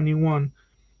 1821.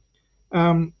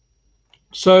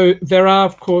 So there are,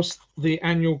 of course, the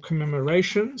annual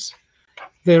commemorations.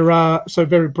 There are, so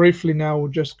very briefly now,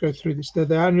 we'll just go through this. There are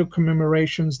the annual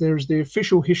commemorations. There's the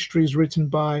official histories written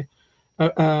by,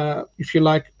 if you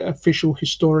like, official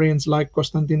historians like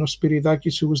Konstantinos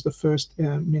Spiridakis, who was the first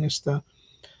minister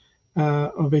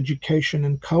of education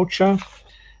and culture,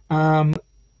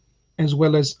 as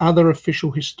well as other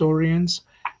official historians.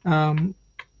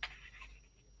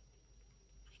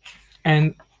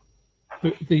 And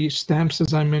the stamps,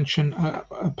 as I mentioned,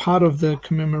 are part of the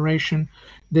commemoration.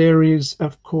 There is,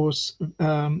 of course,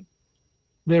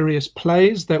 various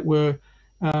plays that were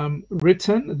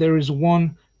written. There is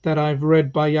one that I've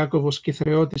read by Iakovos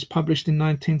Kythreotis, published in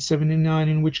 1979,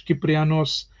 in which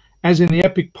Kyprianos, as in the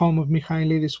epic poem of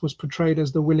Michailidis, was portrayed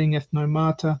as the willing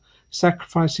ethnomartyr,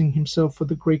 sacrificing himself for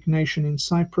the Greek nation in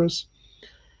Cyprus.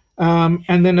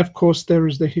 And then, of course, there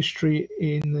is the history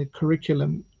in the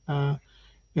curriculum,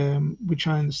 which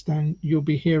I understand you'll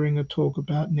be hearing a talk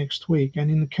about next week. And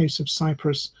in the case of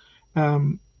Cyprus,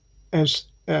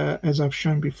 as I've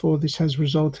shown before, this has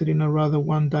resulted in a rather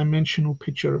one-dimensional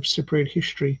picture of Cypriot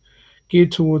history,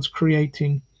 geared towards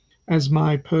creating, as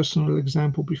my personal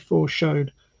example before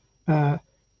showed,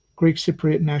 Greek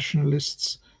Cypriot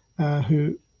nationalists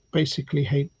who basically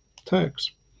hate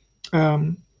Turks.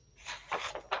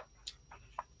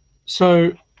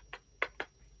 So,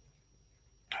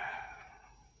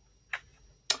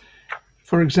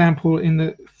 for example, in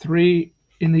the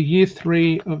year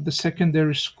 3 of the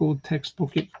secondary school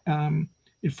textbook,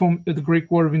 the Greek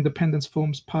War of Independence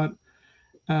forms part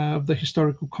of the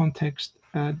historical context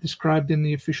described in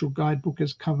the official guidebook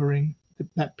as covering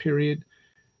that period,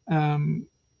 and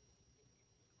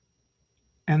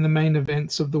the main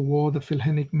events of the war, the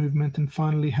Philhellenic movement, and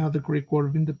finally how the Greek War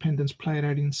of Independence played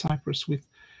out in Cyprus, with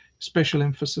special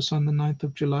emphasis on the 9th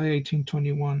of July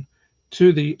 1821,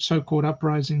 to the so-called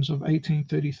uprisings of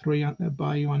 1833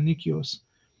 by Ioannikios,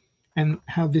 and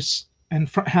how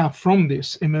from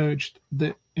this emerged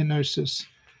the Enosis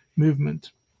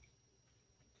movement.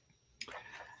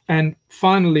 And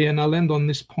finally, and I'll end on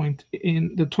this point,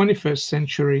 in the 21st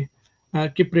century,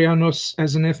 Kyprianos,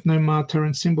 as an ethno-martyr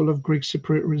and symbol of Greek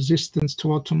Cypriot resistance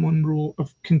to Ottoman rule,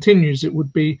 continues. It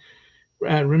would be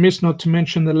remiss not to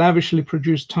mention the lavishly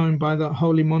produced tome by the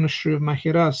Holy Monastery of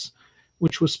Machiras,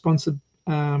 which was sponsored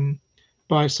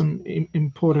by some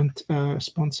important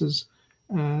sponsors,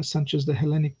 such as the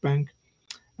Hellenic Bank,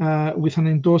 with an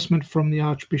endorsement from the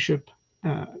Archbishop,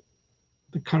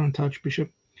 the current Archbishop.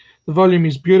 The volume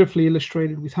is beautifully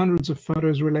illustrated with hundreds of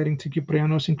photos relating to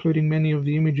Kyprianos, including many of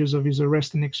the images of his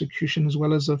arrest and execution, as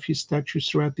well as of his statues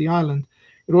throughout the island.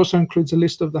 It also includes a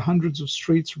list of the hundreds of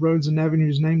streets, roads, and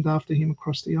avenues named after him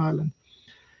across the island,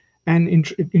 and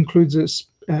it includes a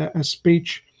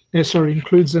speech.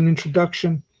 Includes an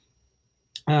introduction,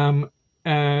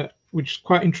 which is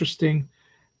quite interesting,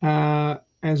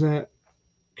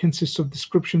 consists of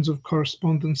descriptions of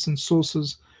correspondence and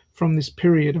sources from this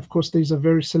period. Of course, these are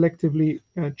very selectively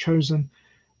chosen,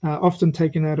 often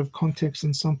taken out of context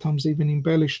and sometimes even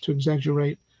embellished to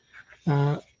exaggerate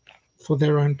for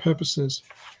their own purposes.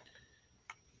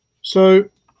 So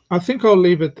I think I'll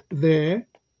leave it there,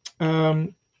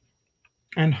 and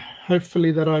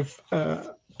hopefully that I've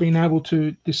been able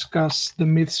to discuss the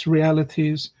myths,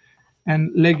 realities,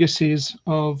 and legacies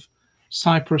of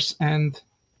Cyprus and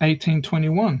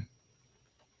 1821.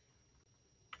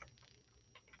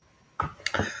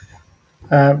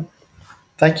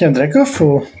 Thank you, Andrekos,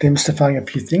 for demystifying a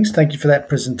few things. Thank you for that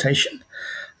presentation.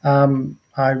 The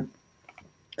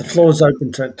floor is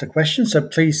open to questions, so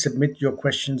please submit your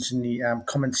questions in the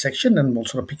comment section, and we'll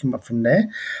sort of pick them up from there.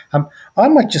 I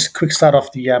might just quick start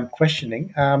off the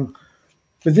questioning.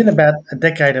 Within about a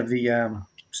decade of the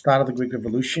start of the Greek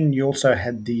Revolution, you also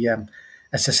had the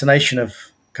assassination of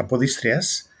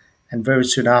Kapodistrias, and very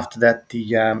soon after that,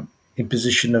 the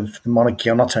imposition of the monarchy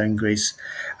on Otto in Greece.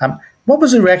 What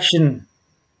was the reaction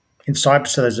in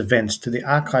Cyprus to those events? Do the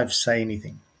archives say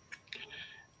anything?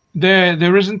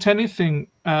 There isn't anything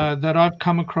that I've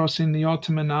come across in the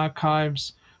Ottoman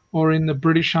archives or in the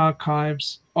British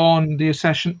archives on the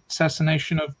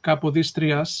assassination of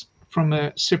Kapodistrias from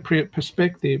a Cypriot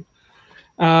perspective.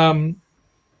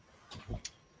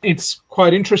 It's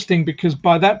quite interesting because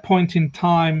by that point in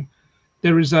time,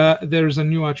 there is a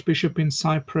new archbishop in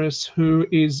Cyprus who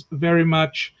is very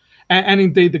much, and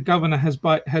indeed the governor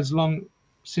has long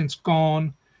since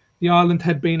gone. The island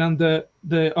had been under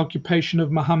the occupation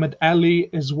of Muhammad Ali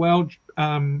as well,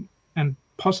 and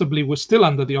possibly was still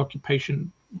under the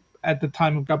occupation at the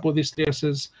time of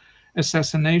Kapodistrias's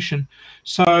assassination.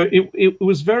 So it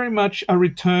was very much a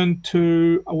return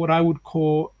to what I would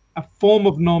call a form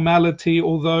of normality,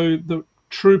 although the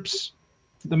troops,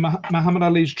 the Muhammad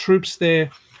Ali's troops there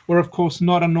were of course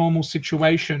not a normal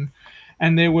situation,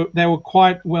 and they were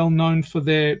quite well known for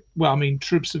their, well, I mean,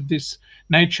 troops of this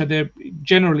nature, they're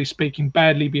generally speaking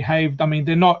badly behaved. I mean,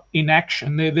 they're not in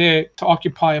action, they're there to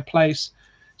occupy a place,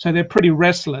 so they're pretty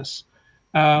restless.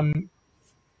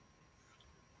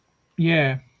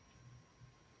 Yeah.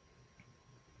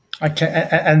 Okay,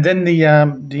 and then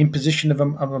the imposition of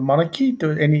a monarchy.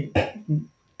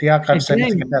 The archives say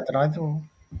anything about that either? Or?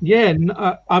 Yeah,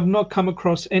 I've not come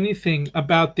across anything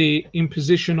about the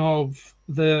imposition of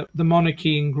the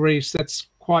monarchy in Greece. That's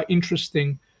quite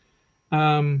interesting.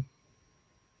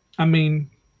 I mean,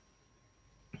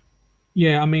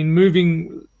 yeah, I mean,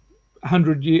 moving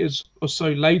 100 years or so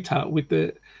later with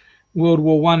the World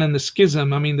War I and the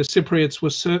schism, I mean, the Cypriots were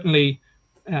certainly,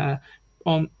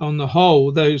 on the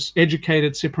whole, those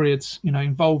educated Cypriots, you know,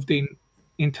 involved in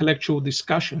intellectual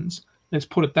discussions, let's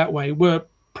put it that way, were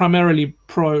primarily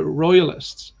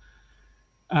pro-royalists.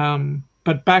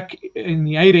 But back in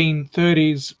the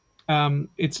 1830s,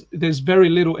 there's very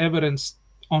little evidence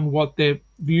on what their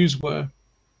views were.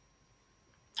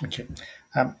 Okay,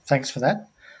 thanks for that.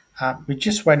 We're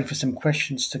just waiting for some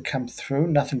questions to come through.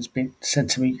 Nothing's been sent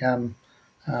to me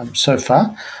so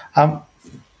far.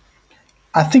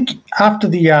 I think after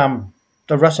the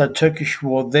Russo-Turkish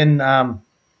War, then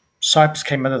Cyprus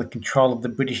came under the control of the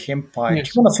British Empire. Yes.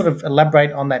 Do you want to sort of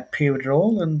elaborate on that period at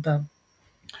all? And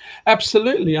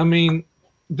absolutely. I mean,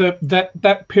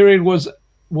 that period was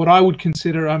what I would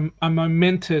consider a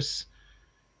momentous.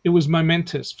 It was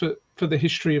momentous for the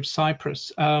history of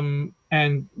Cyprus,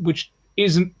 and which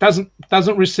doesn't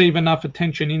receive enough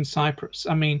attention in Cyprus.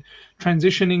 I mean,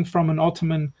 transitioning from an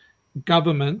Ottoman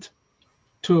government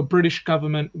to a British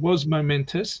government was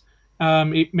momentous.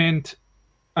 It meant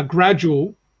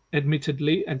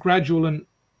admittedly, a gradual and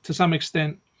to some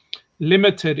extent,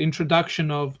 limited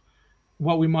introduction of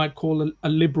what we might call a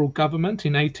liberal government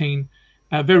in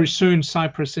very soon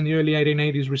Cyprus in the early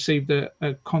 1880s received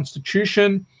a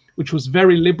constitution which was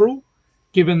very liberal,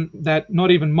 given that not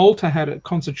even Malta had a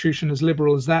constitution as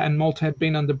liberal as that, and Malta had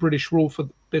been under British rule for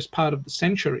the best part of the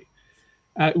century.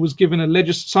 It was given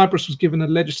Cyprus was given a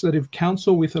legislative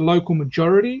council with a local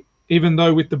majority, even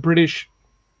though with the British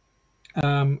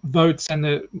votes and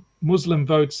the Muslim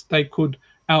votes, they could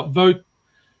outvote,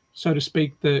 so to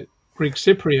speak, the Greek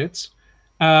Cypriots.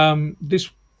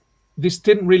 This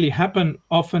didn't really happen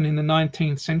often in the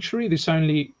 19th century. This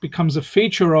only becomes a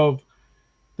feature of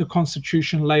the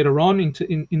constitution later on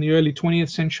in the early 20th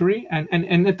century, and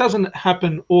it doesn't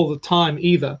happen all the time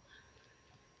either.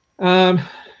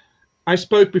 I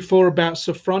spoke before about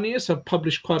Sophronius. I've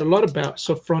published quite a lot about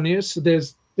Sophronius.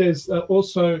 There's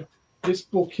also this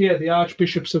book here, The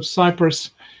Archbishops of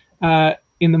Cyprus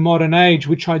in the Modern Age,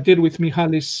 which I did with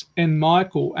Michalis and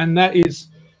Michael, and that is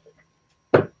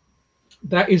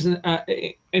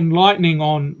enlightening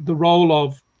on the role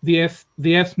of the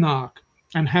ethnarch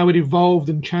and how it evolved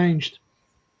and changed,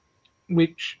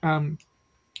 which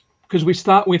because we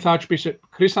start with Archbishop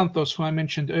Chrysanthos, who I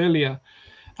mentioned earlier,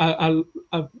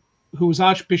 who was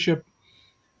Archbishop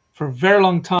for a very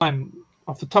long time.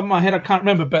 Off the top of my head, I can't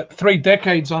remember, but 3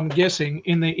 decades, I'm guessing,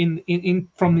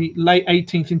 from the late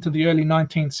 18th into the early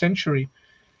 19th century,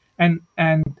 and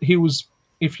he was,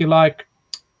 if you like,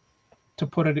 to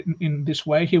put it in this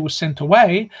way, he was sent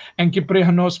away, and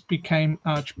Kyprianos became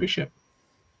Archbishop.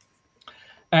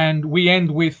 And we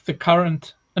end with the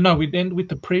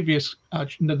previous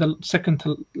the second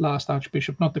to last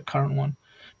Archbishop, not the current one,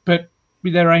 but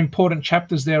there are important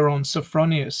chapters there on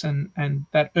Sophronius and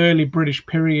that early British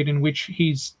period in which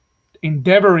he's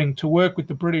endeavoring to work with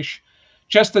the British,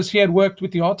 just as he had worked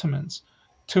with the Ottomans,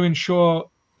 to ensure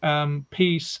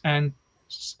peace and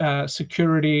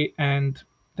security, and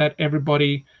that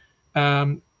everybody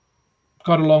got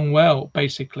along well,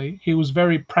 basically. He was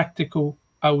very practical,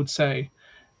 I would say,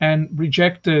 and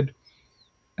rejected,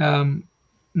 and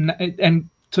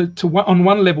on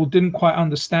one level didn't quite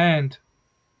understand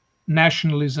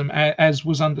nationalism as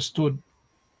was understood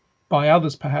by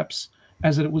others, perhaps,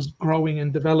 as it was growing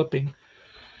and developing.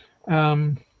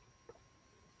 But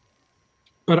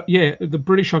yeah, the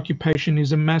British occupation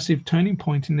is a massive turning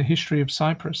point in the history of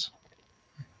Cyprus.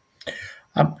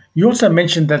 You also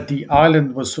mentioned that the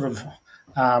island was sort of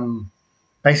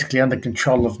basically under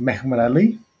control of Muhammad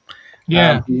Ali.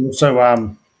 Yeah. He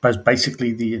also was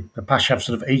basically the Pasha of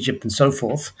sort of Egypt and so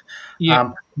forth.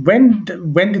 Yeah. When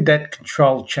did that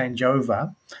control change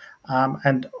over?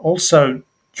 And also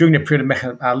during the period of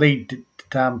Muhammad Ali,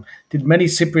 did many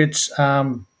Cypriots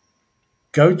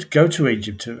go to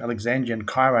Egypt, to Alexandria and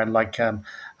Cairo, like a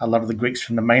lot of the Greeks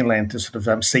from the mainland, to sort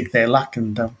of seek their luck?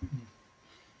 And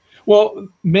well,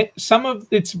 some of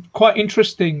it's quite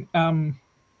interesting,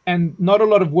 and not a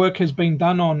lot of work has been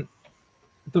done on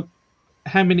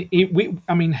how many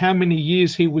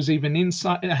years he was even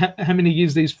inside, how many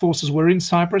years these forces were in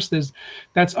Cyprus.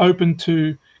 That's open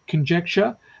to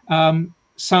conjecture.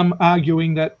 Some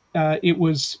arguing that it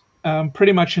was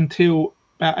pretty much until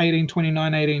about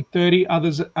 1829, 1830.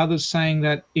 Others saying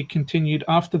that it continued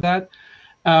after that.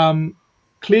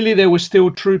 Clearly, there were still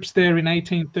troops there in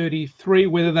 1833,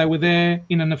 whether they were there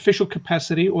in an official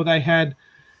capacity or they had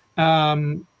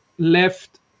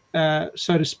left,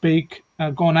 so to speak,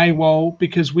 gone AWOL,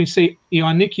 because we see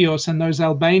Ioannikios and those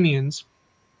Albanians.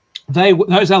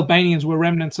 Those Albanians were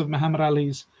remnants of Muhammad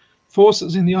Ali's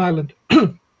forces in the island.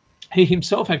 He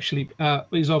himself actually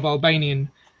is of Albanian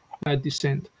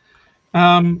descent.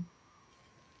 As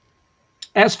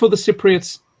for the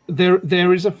Cypriots,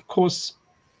 there is, of course,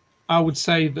 I would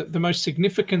say that the most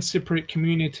significant Cypriot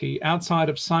community outside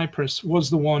of Cyprus was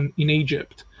the one in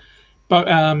Egypt. But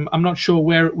I'm not sure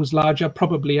where it was larger,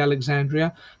 probably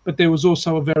Alexandria, but there was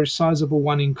also a very sizable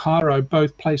one in Cairo,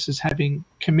 both places having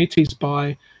committees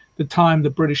by the time the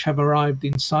British have arrived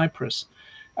in Cyprus.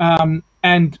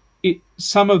 And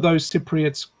some of those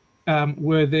Cypriots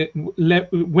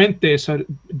went there so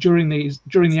during the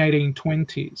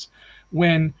 1820s,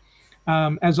 when,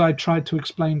 as I tried to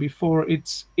explain before,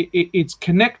 it's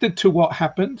connected to what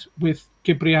happened with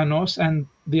Kyprianos and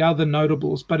the other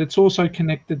notables, but it's also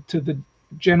connected to the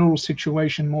general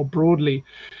situation more broadly,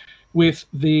 with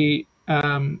the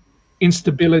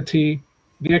instability,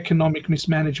 the economic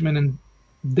mismanagement and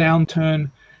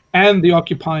downturn, and the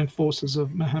occupying forces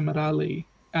of Muhammad Ali.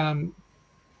 And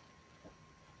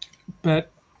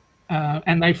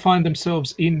they find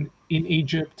themselves in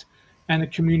Egypt, and the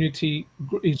community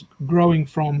is growing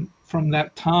from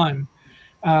that time.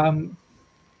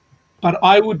 But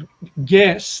I would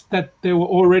guess that there were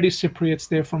already Cypriots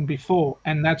there from before,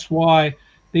 and that's why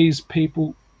these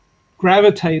people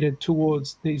gravitated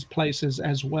towards these places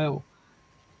as well.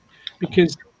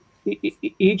 Because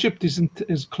Egypt isn't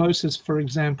as close as, for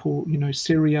example,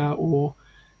 Syria or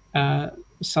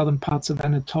southern parts of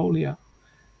Anatolia,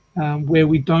 where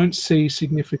we don't see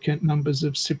significant numbers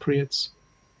of Cypriots,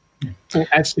 or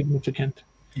as significant.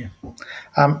 Yeah.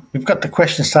 We've got the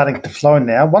questions starting to flow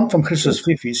now. One from Christos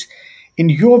Fifis. In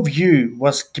your view,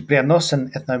 was Kyprianos an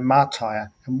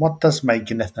ethnomartyr, and what does make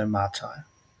an ethnomartyr?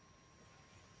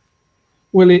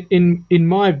 Well, in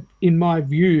my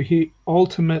view, he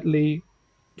ultimately,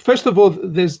 first of all,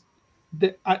 there's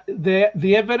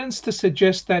the evidence to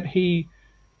suggest that he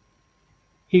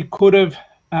could have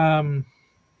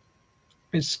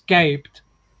escaped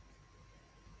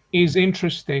is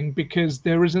interesting, because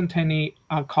there isn't any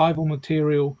archival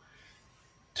material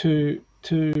to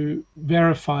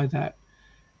verify that.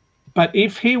 But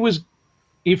if he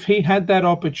had that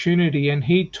opportunity and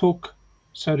he took,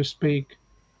 so to speak,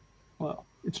 well,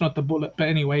 it's not the bullet, but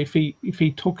anyway, if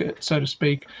he took it, so to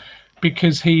speak,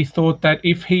 because he thought that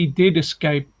if he did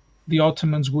escape, the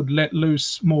Ottomans would let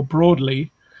loose more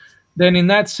broadly, then in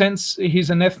that sense he's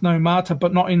an ethno-martyr,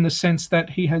 but not in the sense that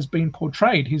he has been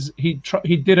portrayed.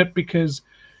 He did it because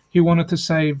he wanted to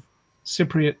save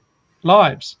Cypriot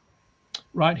lives,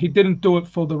 right? He didn't do it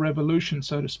for the revolution,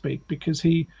 so to speak, because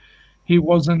he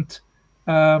wasn't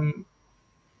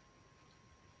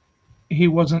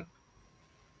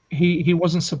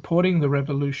supporting the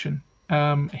revolution.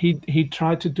 He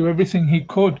tried to do everything he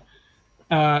could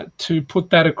to put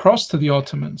that across to the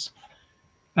Ottomans.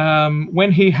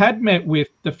 When he had met with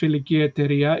the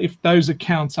Filigieteria, if those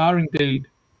accounts are indeed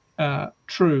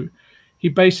true, he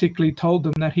basically told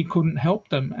them that he couldn't help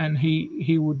them, and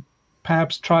he would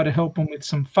perhaps try to help them with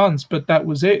some funds, but that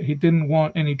was it. He didn't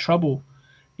want any trouble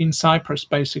in Cyprus,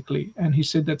 basically, and he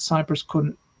said that Cyprus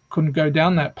couldn't go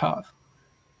down that path.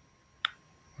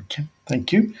 Okay,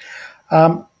 thank you.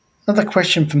 Another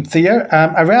question from Theo.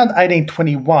 Around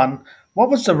 1821, what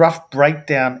was the rough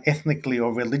breakdown ethnically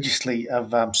or religiously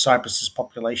of Cyprus's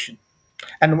population?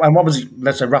 And what was,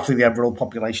 let's say, roughly the overall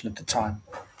population at the time?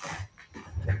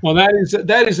 Well,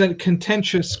 that is a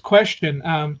contentious question.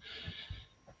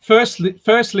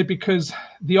 Firstly, because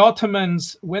the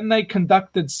Ottomans, when they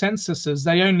conducted censuses,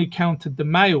 they only counted the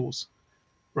males,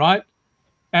 right?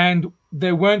 And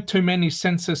there weren't too many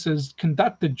censuses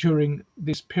conducted during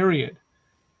this period.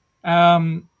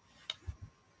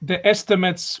 The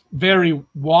estimates vary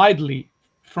widely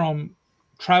from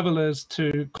travelers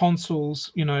to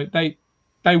consuls. They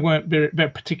weren't very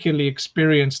particularly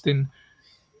experienced in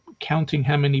counting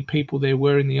how many people there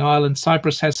were in the island.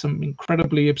 Cyprus has some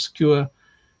incredibly obscure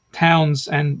towns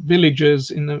and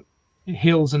villages in the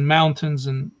hills and mountains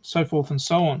and so forth and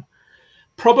so on.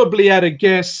 Probably at a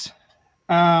guess,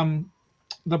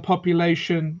 the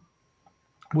population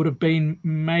would have been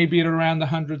maybe at around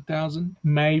 100,000,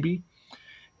 maybe.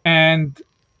 And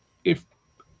the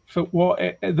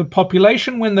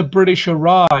population, when the British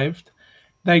arrived,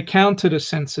 they counted a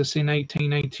census in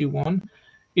 1881.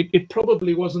 It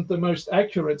probably wasn't the most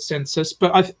accurate census,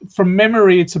 but from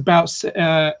memory, it's about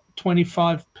 25%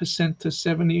 to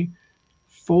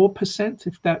 74%,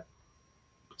 if that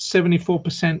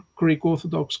 74% Greek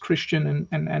Orthodox Christian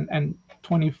and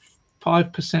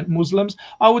 25% Muslims.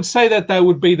 I would say that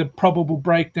would be the probable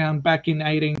breakdown back in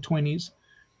 1820s.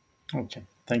 Okay,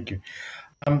 thank you.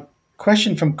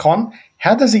 Question from Con.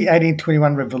 How does the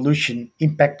 1821 revolution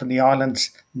impact on the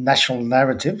island's national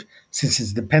narrative since its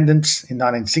independence in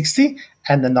 1960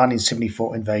 and the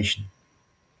 1974 invasion?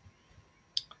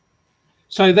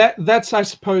 So that's, I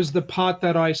suppose, the part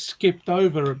that I skipped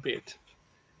over a bit.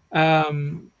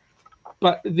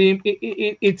 But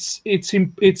it's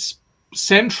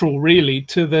central, really,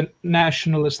 to the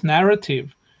nationalist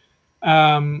narrative,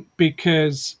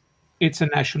 because it's a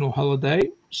national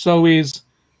holiday. So is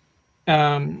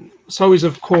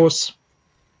of course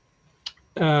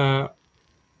the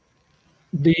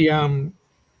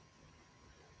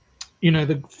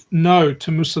No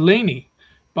to Mussolini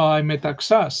by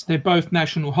Metaxas. They're both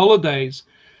national holidays.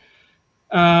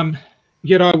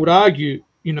 Yet I would argue,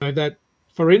 that,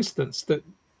 for instance, that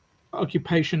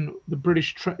occupation, the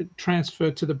British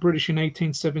transfer to the British in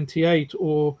 1878,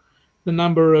 or the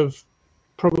number of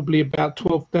probably about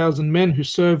 12,000 men who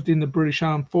served in the British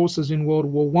Armed Forces in World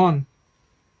War I,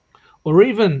 or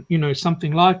even,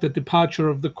 something like the departure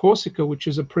of the Corsica, which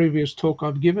is a previous talk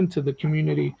I've given to the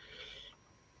community,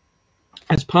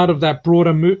 as part of that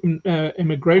broader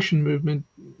immigration movement.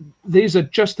 These are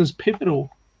just as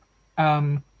pivotal.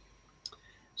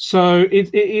 So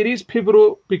it is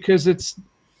pivotal because it's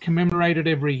commemorated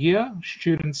every year.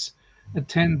 Students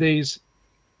attend these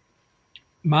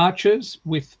marches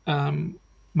with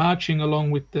marching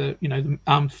along with the the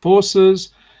armed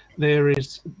forces. There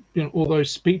is all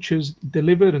those speeches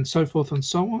delivered and so forth and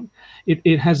so on.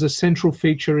 It has a central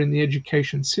feature in the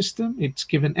education system. It's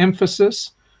given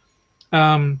emphasis,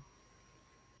 and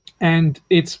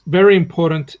it's very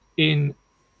important in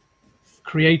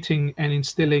creating and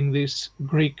instilling this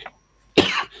Greek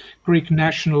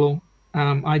national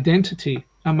identity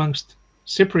amongst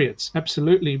Cypriots.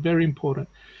 Absolutely, very important.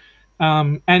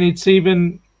 And it's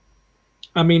even,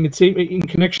 it's even in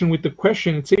connection with the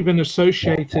question. It's even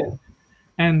associated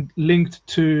and linked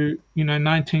to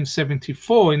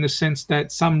 1974 in the sense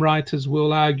that some writers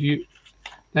will argue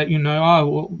that it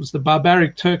was the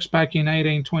barbaric Turks back in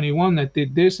 1821 that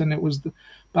did this, and it was the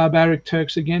barbaric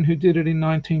Turks again who did it in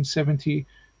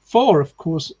 1974. Of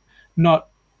course, not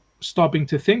stopping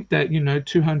to think that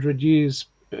 200 years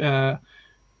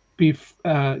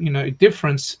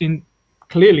difference in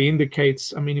clearly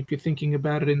indicates. If you're thinking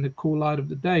about it in the cool light of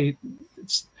the day,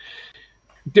 it's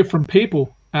different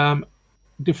people,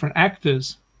 different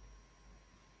actors.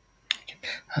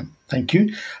 Thank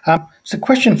you. It's a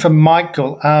question from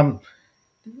Michael.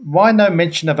 Why no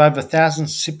mention of over 1,000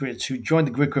 Cypriots who joined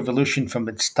the Greek Revolution from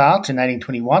its start in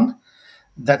 1821?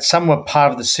 That some were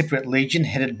part of the Cypriot Legion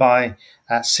headed by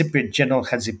Cypriot General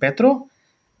Hadzi,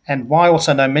 and why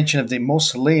also no mention of the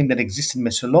mausoleum that exists in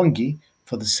Messolongi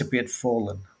for the Cypriot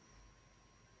fallen?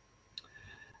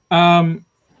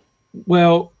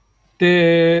 Well,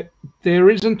 there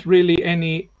isn't really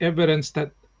any evidence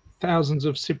that thousands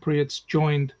of Cypriots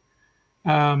joined,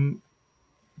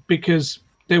 because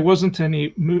there wasn't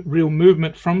any real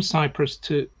movement from Cyprus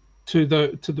to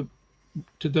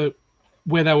the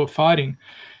where they were fighting.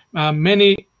 They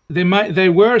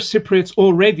were Cypriots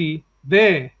already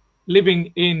there,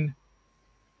 living in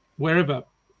wherever,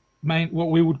 what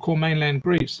we would call mainland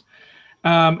Greece,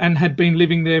 and had been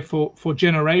living there for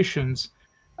generations.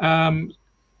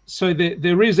 So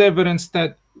there is evidence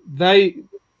that they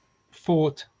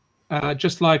fought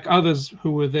just like others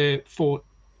who were there fought.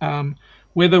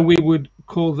 Whether we would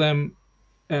call them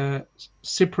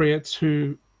Cypriots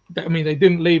who, they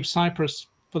didn't leave Cyprus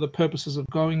for the purposes of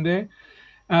going there.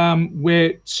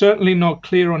 We're certainly not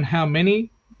clear on how many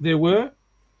there were.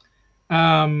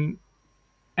 And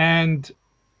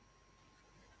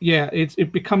yeah,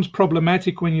 it becomes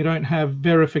problematic when you don't have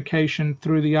verification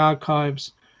through the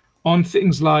archives on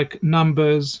things like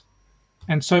numbers.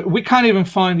 And so we can't even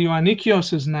find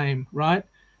Ioannikios's name, right?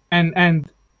 And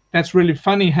that's really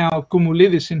funny how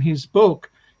Koumoulidis in his book,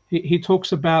 he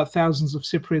talks about thousands of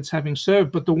Cypriots having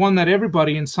served, but the one that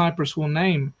everybody in Cyprus will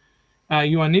name,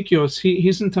 Ioannikios, he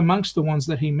isn't amongst the ones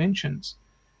that he mentions.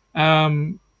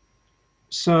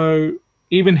 So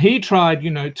even he tried,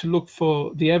 to look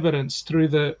for the evidence through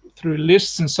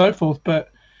lists and so forth,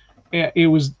 but it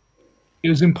was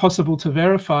impossible to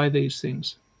verify these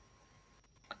things.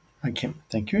 Okay,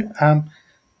 thank you.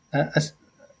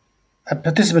 A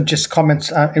participant just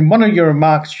comments, in one of your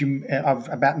remarks of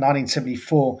about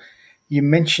 1974, you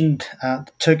mentioned the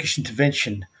Turkish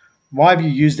intervention. Why have you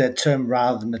used that term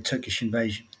rather than the Turkish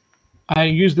invasion? I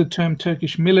use the term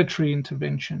Turkish military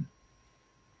intervention.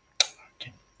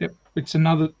 Okay. Yep. It's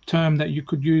another term that you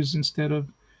could use instead of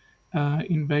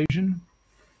invasion.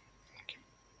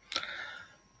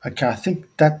 Okay, I think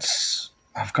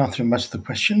I've gone through most of the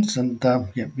questions, and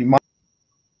we might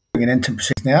bring an end to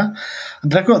proceed now.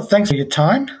 Andrekos, thanks for your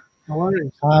time. No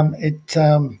worries. It's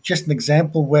just an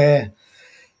example where,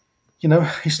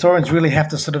 historians really have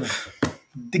to sort of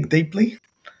dig deeply,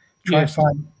 try and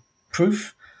find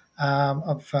proof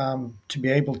to be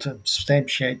able to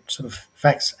substantiate sort of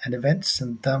facts and events,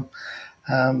 and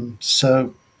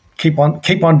so keep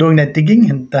on doing that digging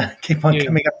and keep on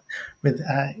coming up with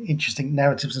interesting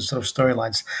narratives and sort of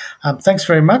storylines. Thanks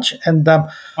very much, and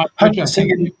hope to see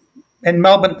you in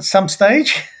Melbourne at some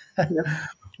stage.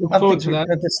 Look forward to that.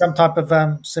 There's some type of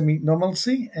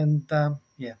semi-normalcy, and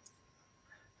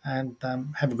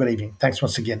have a good evening. Thanks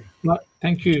once again.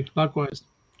 Thank you. Likewise.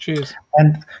 Cheers.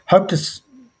 And hope to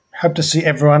see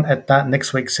everyone at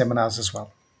next week's seminars as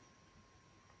well.